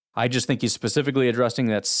 I just think he's specifically addressing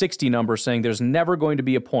that 60 number, saying there's never going to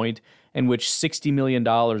be a point in which $60 million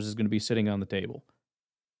is going to be sitting on the table.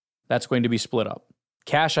 That's going to be split up.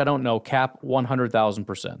 Cash, I don't know. Cap,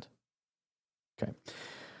 100,000%. Okay.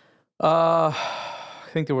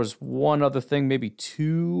 I think there was one other thing, maybe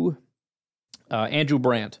two. Andrew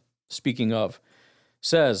Brandt, speaking of,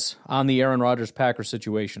 says on the Aaron Rodgers Packers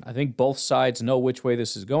situation, I think both sides know which way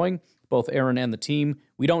this is going, both Aaron and the team.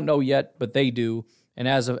 We don't know yet, but they do. And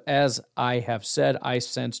as I have said, I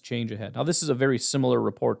sense change ahead. Now, this is a very similar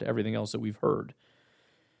report to everything else that we've heard.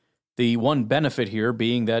 The one benefit here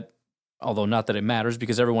being that, although not that it matters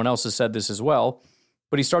because everyone else has said this as well,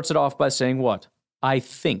 but he starts it off by saying what? I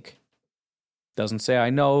think. Doesn't say I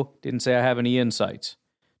know, didn't say I have any insights.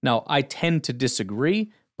 Now, I tend to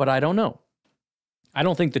disagree, but I don't know. I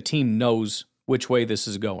don't think the team knows which way this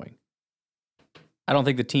is going. I don't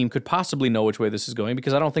think the team could possibly know which way this is going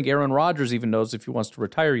because I don't think Aaron Rodgers even knows if he wants to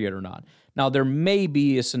retire yet or not. Now, there may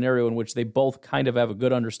be a scenario in which they both kind of have a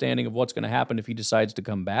good understanding of what's going to happen if he decides to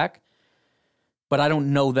come back, but I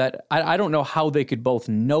don't know that. I don't know how they could both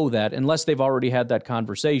know that unless they've already had that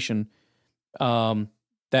conversation.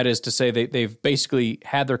 That is to say, they've basically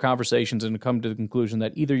had their conversations and come to the conclusion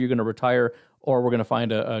that either you're going to retire or we're going to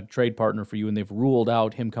find a trade partner for you, and they've ruled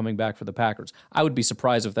out him coming back for the Packers. I would be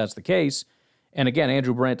surprised if that's the case. And again,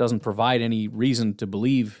 Andrew Brandt doesn't provide any reason to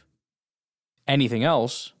believe anything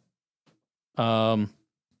else. So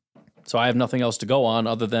I have nothing else to go on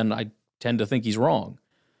other than I tend to think he's wrong.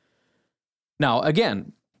 Now,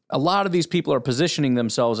 again, a lot of these people are positioning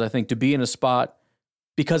themselves, I think, to be in a spot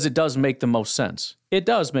because it does make the most sense. It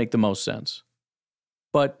does make the most sense.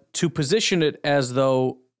 But to position it as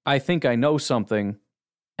though I think I know something,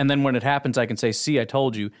 and then when it happens, I can say, see, I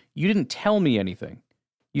told you. You didn't tell me anything.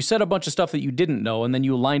 You said a bunch of stuff that you didn't know, and then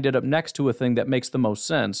you lined it up next to a thing that makes the most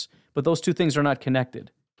sense, but those two things are not connected,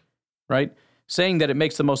 right? Saying that it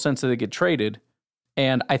makes the most sense that they get traded,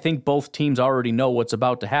 and I think both teams already know what's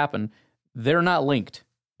about to happen, they're not linked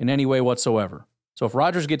in any way whatsoever. So if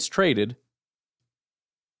Rodgers gets traded,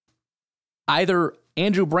 either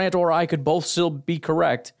Andrew Brandt or I could both still be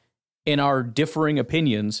correct in our differing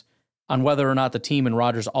opinions on whether or not the team and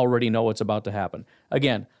Rodgers already know what's about to happen.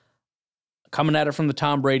 Again, coming at it from the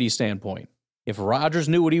Tom Brady standpoint, if Rodgers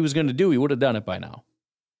knew what he was going to do, he would have done it by now.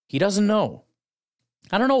 He doesn't know.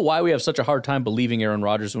 I don't know why we have such a hard time believing Aaron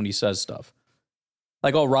Rodgers when he says stuff.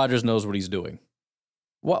 Like, oh, Rodgers knows what he's doing.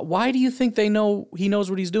 Why do you think they know he knows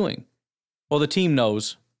what he's doing? Well, the team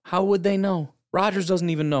knows. How would they know? Rodgers doesn't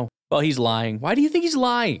even know. Well, he's lying. Why do you think he's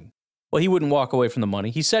lying? Well, he wouldn't walk away from the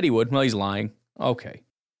money. He said he would. Well, he's lying. Okay.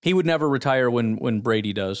 He would never retire when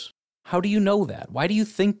Brady does. How do you know that? Why do you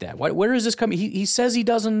think that? Where is this coming? He says he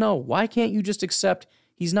doesn't know. Why can't you just accept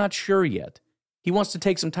He's not sure yet. He wants to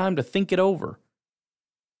take some time to think it over.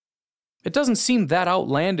 It doesn't seem that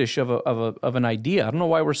outlandish of an idea. I don't know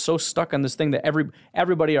why we're so stuck on this thing that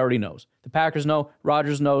everybody already knows. The Packers know,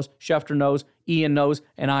 Rodgers knows, Schefter knows, Ian knows,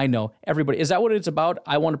 and I know. Everybody. Is that what it's about?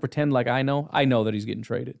 I want to pretend like I know. I know that he's getting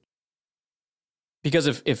traded. Because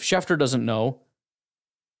if Schefter doesn't know,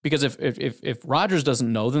 because if Rodgers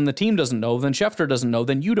doesn't know, then the team doesn't know, then Schefter doesn't know,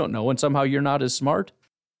 then you don't know, and somehow you're not as smart.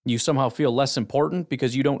 You somehow feel less important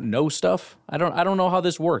because you don't know stuff. I don't know how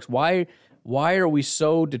this works. Why are we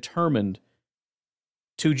so determined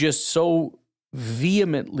to just so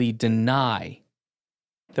vehemently deny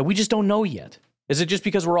that we just don't know yet? Is it just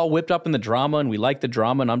because we're all whipped up in the drama and we like the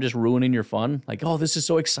drama and I'm just ruining your fun? Like, oh, this is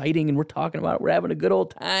so exciting and we're talking about it. We're having a good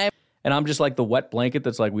old time. And I'm just like the wet blanket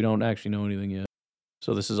that's like, we don't actually know anything yet.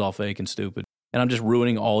 So this is all fake and stupid. And I'm just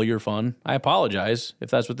ruining all your fun. I apologize if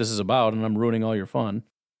that's what this is about and I'm ruining all your fun.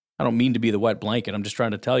 I don't mean to be the wet blanket. I'm just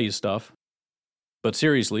trying to tell you stuff. But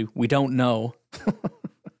seriously, we don't know.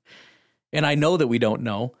 And I know that we don't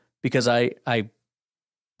know because I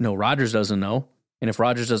know Rodgers doesn't know. And if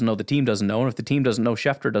Rodgers doesn't know, the team doesn't know. And if the team doesn't know,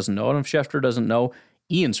 Schefter doesn't know. And if Schefter doesn't know,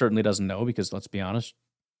 Ian certainly doesn't know because let's be honest,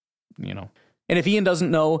 you know. And if Ian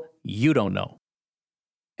doesn't know, you don't know.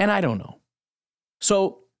 And I don't know.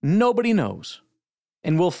 So nobody knows.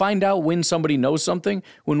 And we'll find out when somebody knows something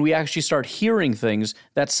when we actually start hearing things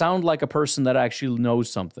that sound like a person that actually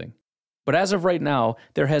knows something. But as of right now,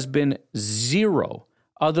 there has been zero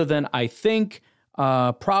other than I think,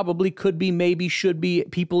 probably, could be, maybe, should be,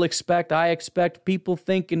 people expect, I expect, people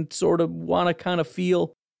think and sort of want to kind of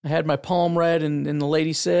feel. I had my palm read and the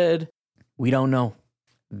lady said, we don't know.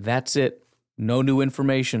 That's it. No new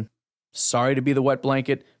information. Sorry to be the wet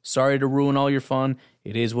blanket. Sorry to ruin all your fun.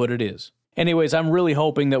 It is what it is. Anyways, I'm really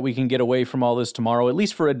hoping that we can get away from all this tomorrow, at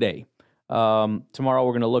least for a day. Tomorrow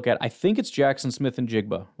we're going to look at, I think it's Jackson Smith and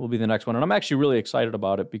Jigba will be the next one. And I'm actually really excited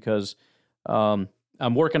about it because I'm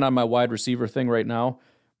working on my wide receiver thing right now,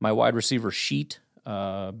 my wide receiver sheet,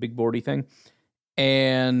 big boardy thing.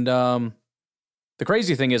 And the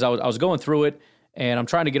crazy thing is I was going through it and I'm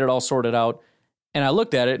trying to get it all sorted out. And I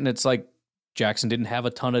looked at it and it's like Jackson didn't have a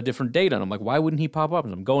ton of different data. And I'm like, why wouldn't he pop up?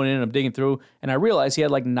 And I'm going in and I'm digging through and I realized he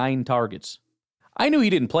had like 9 targets. I knew he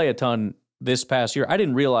didn't play a ton this past year. I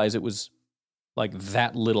didn't realize it was like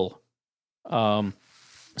that little.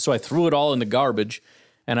 So I threw it all in the garbage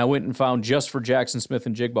and I went and found just for Jackson Smith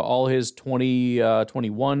and Jigba all his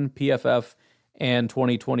 2021 PFF and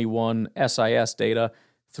 2021 SIS data,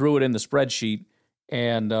 threw it in the spreadsheet,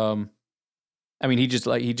 and I mean he just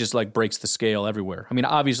breaks the scale everywhere. I mean,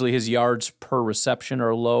 obviously his yards per reception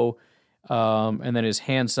are low, and then his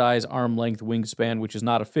hand size, arm length, wingspan, which is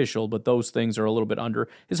not official, but those things are a little bit under.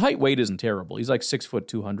 His height weight isn't terrible. He's like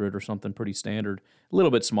 6'2" or something, pretty standard. A little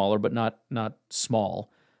bit smaller, but not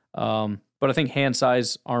small. But I think hand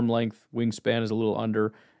size, arm length, wingspan is a little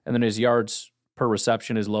under, and then his yards per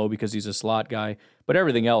reception is low because he's a slot guy. But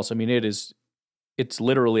everything else, I mean, it's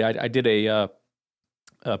literally. I did a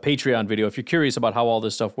Patreon video. If you're curious about how all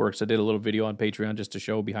this stuff works, I did a little video on Patreon just to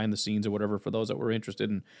show behind the scenes or whatever for those that were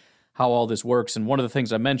interested in how all this works. And one of the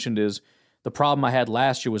things I mentioned is the problem I had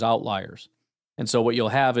last year was outliers. And so what you'll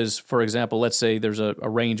have is, for example, let's say there's a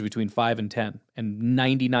range between 5 and 10, and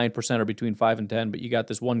 99% are between 5 and 10, but you got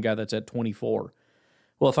this one guy that's at 24.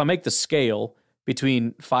 Well, if I make the scale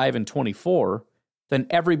between 5 and 24, then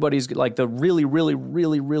everybody's like the really, really,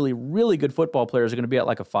 really, really, really good football players are going to be at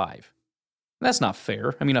like a 5. That's not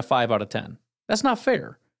fair. I mean, a 5 out of 10. That's not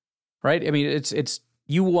fair, right? I mean, it's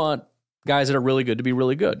you want guys that are really good to be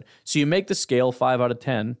really good. So you make the scale 5 out of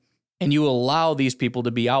 10, and you allow these people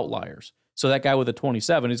to be outliers. So that guy with a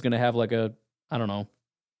 27 is going to have like a, I don't know,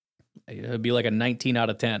 it'd be like a 19 out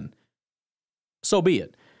of 10. So be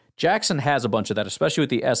it. Jackson has a bunch of that, especially with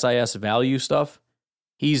the SIS value stuff.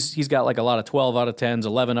 He's got like a lot of 12 out of 10s,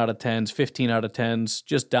 11 out of 10s, 15 out of 10s,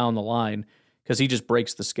 just down the line, because he just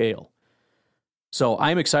breaks the scale. So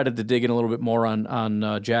I'm excited to dig in a little bit more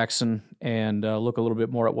on Jackson and look a little bit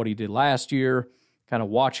more at what he did last year, kind of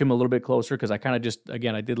watch him a little bit closer, because I kind of just,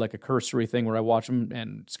 again, I did like a cursory thing where I watch him,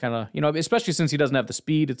 and it's kind of, you know, especially since he doesn't have the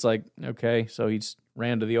speed, it's like, okay, so he's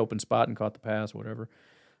ran to the open spot and caught the pass, whatever.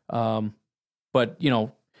 But, you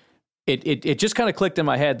know, it just kind of clicked in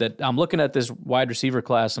my head that I'm looking at this wide receiver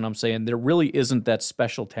class and I'm saying there really isn't that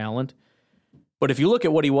special talent. But if you look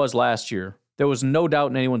at what he was last year, there was no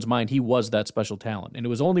doubt in anyone's mind he was that special talent. And it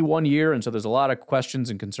was only 1 year, and so there's a lot of questions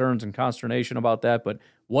and concerns and consternation about that. But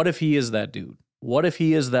what if he is that dude? What if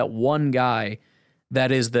he is that one guy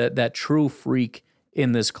that is that true freak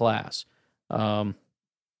in this class?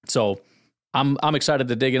 So I'm excited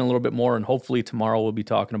to dig in a little bit more, and hopefully tomorrow we'll be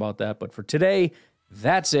talking about that. But for today,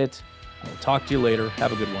 That's it. I'll talk to you later.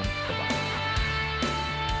 Have a good one. Bye-bye.